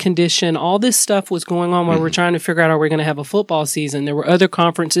heart condition. All this stuff was going on while we're trying to figure out, are we going to have a football season? There were other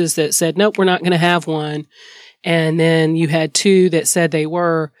conferences that said, nope, we're not going to have one. And then you had 2 that said they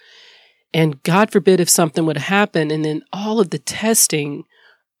were. And God forbid if something would happen. And then all of the testing,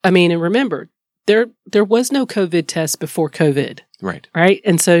 and remember, there was no COVID test before COVID. Right. Right.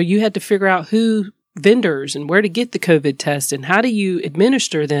 And so you had to figure out who vendors and where to get the COVID test and how do you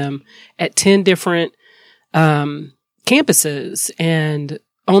administer them at 10 different campuses and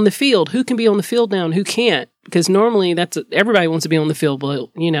on the field. Who can be on the field now and who can't? Because normally everybody wants to be on the field, but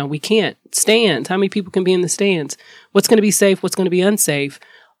we can't. Stands. How many people can be in the stands? What's going to be safe? What's going to be unsafe?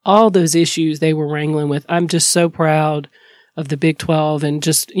 All those issues they were wrangling with. I'm just so proud of the Big 12 and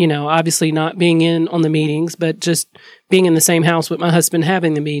just, obviously not being in on the meetings, but just being in the same house with my husband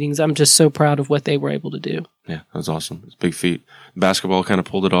having the meetings. I'm just so proud of what they were able to do. Yeah, that was awesome. It's a big feat. Basketball kind of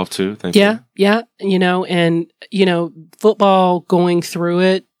pulled it off too. Thankfully. Yeah. Football going through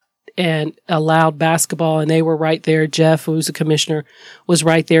it and allowed basketball, and they were right there. Jeff, who was the commissioner, was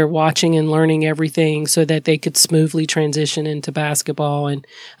right there watching and learning everything so that they could smoothly transition into basketball. And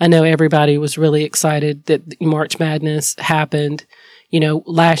I know everybody was really excited that March Madness happened.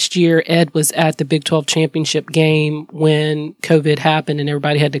 Last year, Ed was at the Big 12 championship game when COVID happened and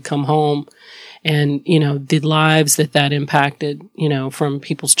everybody had to come home. And, the lives that impacted, from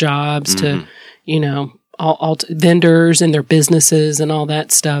people's jobs to, all vendors and their businesses and all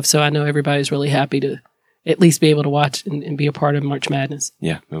that stuff. So I know everybody's really happy to at least be able to watch and be a part of March Madness.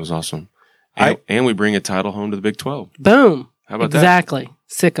 Yeah, it was awesome. And we bring a title home to the Big 12. Boom. How about exactly.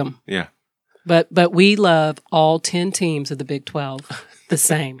 Sick 'em. Yeah. But we love all 10 teams of the Big 12 the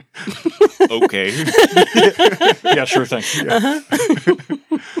same. Okay. Yeah, sure thing. Yeah.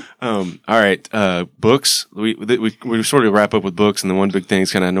 All right. Books. We sort of wrap up with books, and the one big thing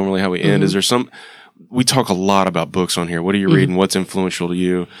is kind of normally how we end. Is there we talk a lot about books on here. What are you reading? What's influential to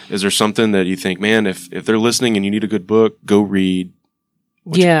you? Is there something that you think, man, if they're listening and you need a good book, go read?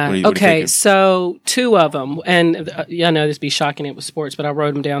 Okay. So 2 of them, and I know this would be shocking it was sports, but I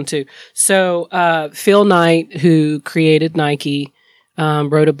wrote them down too. So Phil Knight, who created Nike,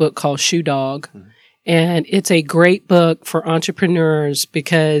 wrote a book called Shoe Dog. And it's a great book for entrepreneurs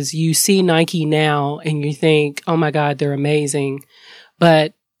because you see Nike now and you think, oh my God, they're amazing.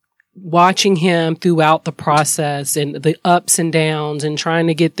 But watching him throughout the process and the ups and downs and trying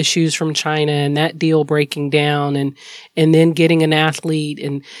to get the shoes from China and that deal breaking down and then getting an athlete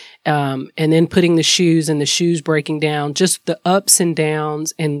and then putting the shoes breaking down, just the ups and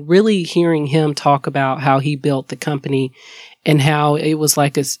downs, and really hearing him talk about how he built the company and how it was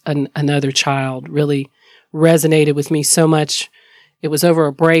like another child really resonated with me so much. It was over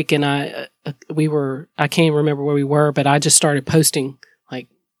a break and I can't remember where we were, but I just started posting like,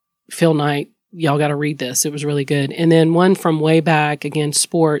 Phil Knight, y'all got to read this. It was really good. And then one from way back, again,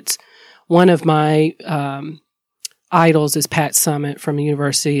 sports. One of my idols is Pat Summitt from the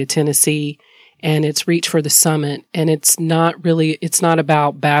University of Tennessee, and it's Reach for the Summit. And it's not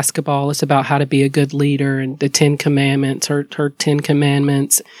about basketball. It's about how to be a good leader and the 10 Commandments, her 10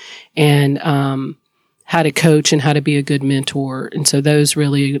 Commandments, and how to coach and how to be a good mentor. And so those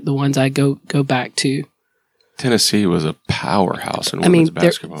really the ones I go back to. Tennessee was a powerhouse in women's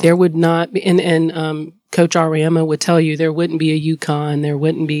basketball. There would not be, and Coach Ariema would tell you there wouldn't be a UConn, there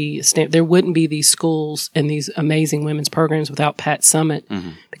wouldn't be these schools and these amazing women's programs without Pat Summitt,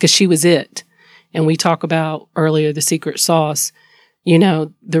 because she was it. And we talk about earlier the secret sauce. You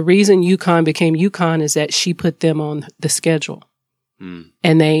know, the reason UConn became UConn is that she put them on the schedule,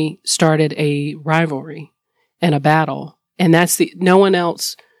 and they started a rivalry and a battle, and no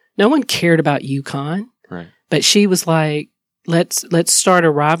one cared about UConn. Right. But she was like, let's start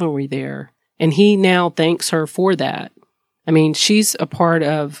a rivalry there. And he now thanks her for that. I mean, she's a part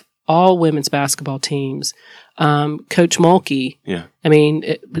of all women's basketball teams. Coach Mulkey. Yeah. I mean,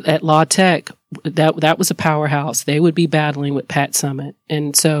 at La Tech, that was a powerhouse. They would be battling with Pat Summitt.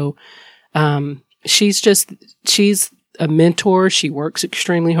 And so, she's a mentor. She works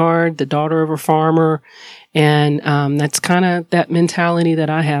extremely hard, the daughter of a farmer. And, that's kind of that mentality that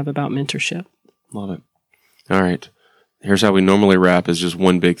I have about mentorship. Love it. All right. Here's how we normally wrap, is just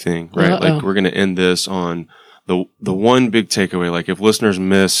one big thing, right? Like we're going to end this on the one big takeaway. Like if listeners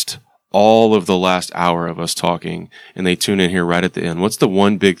missed all of the last hour of us talking and they tune in here right at the end, what's the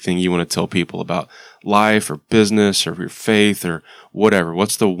one big thing you want to tell people about life or business or your faith or whatever?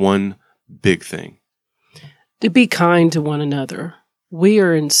 What's the one big thing? To be kind to one another. We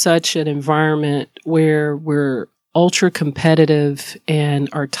are in such an environment where we're ultra competitive and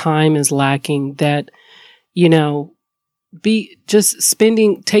our time is lacking that, you know,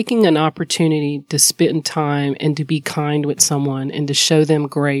 taking an opportunity to spend time and to be kind with someone and to show them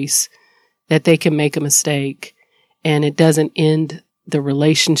grace that they can make a mistake and it doesn't end the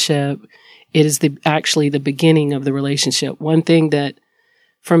relationship. It is actually the beginning of the relationship. One thing that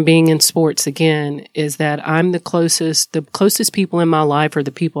from being in sports again is that I'm the closest people in my life are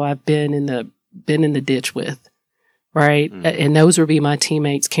the people I've been in the ditch with. Right. Mm-hmm. And those would be my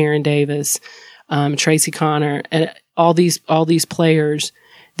teammates, Karen Davis, Tracy Connor, and all these players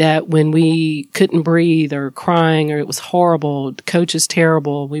that when we couldn't breathe or crying or it was horrible, the coach is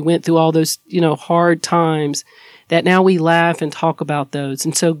terrible, we went through all those, hard times, that now we laugh and talk about those.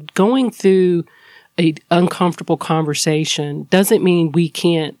 And so going through a uncomfortable conversation doesn't mean we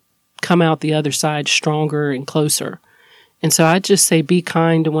can't come out the other side stronger and closer. And so I just say be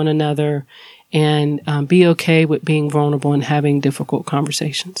kind to one another and be okay with being vulnerable and having difficult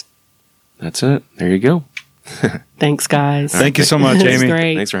conversations. That's it. There you go. Thanks, guys. Thank you so much, Amy.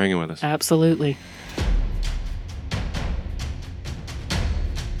 Great. Thanks for hanging with us. Absolutely.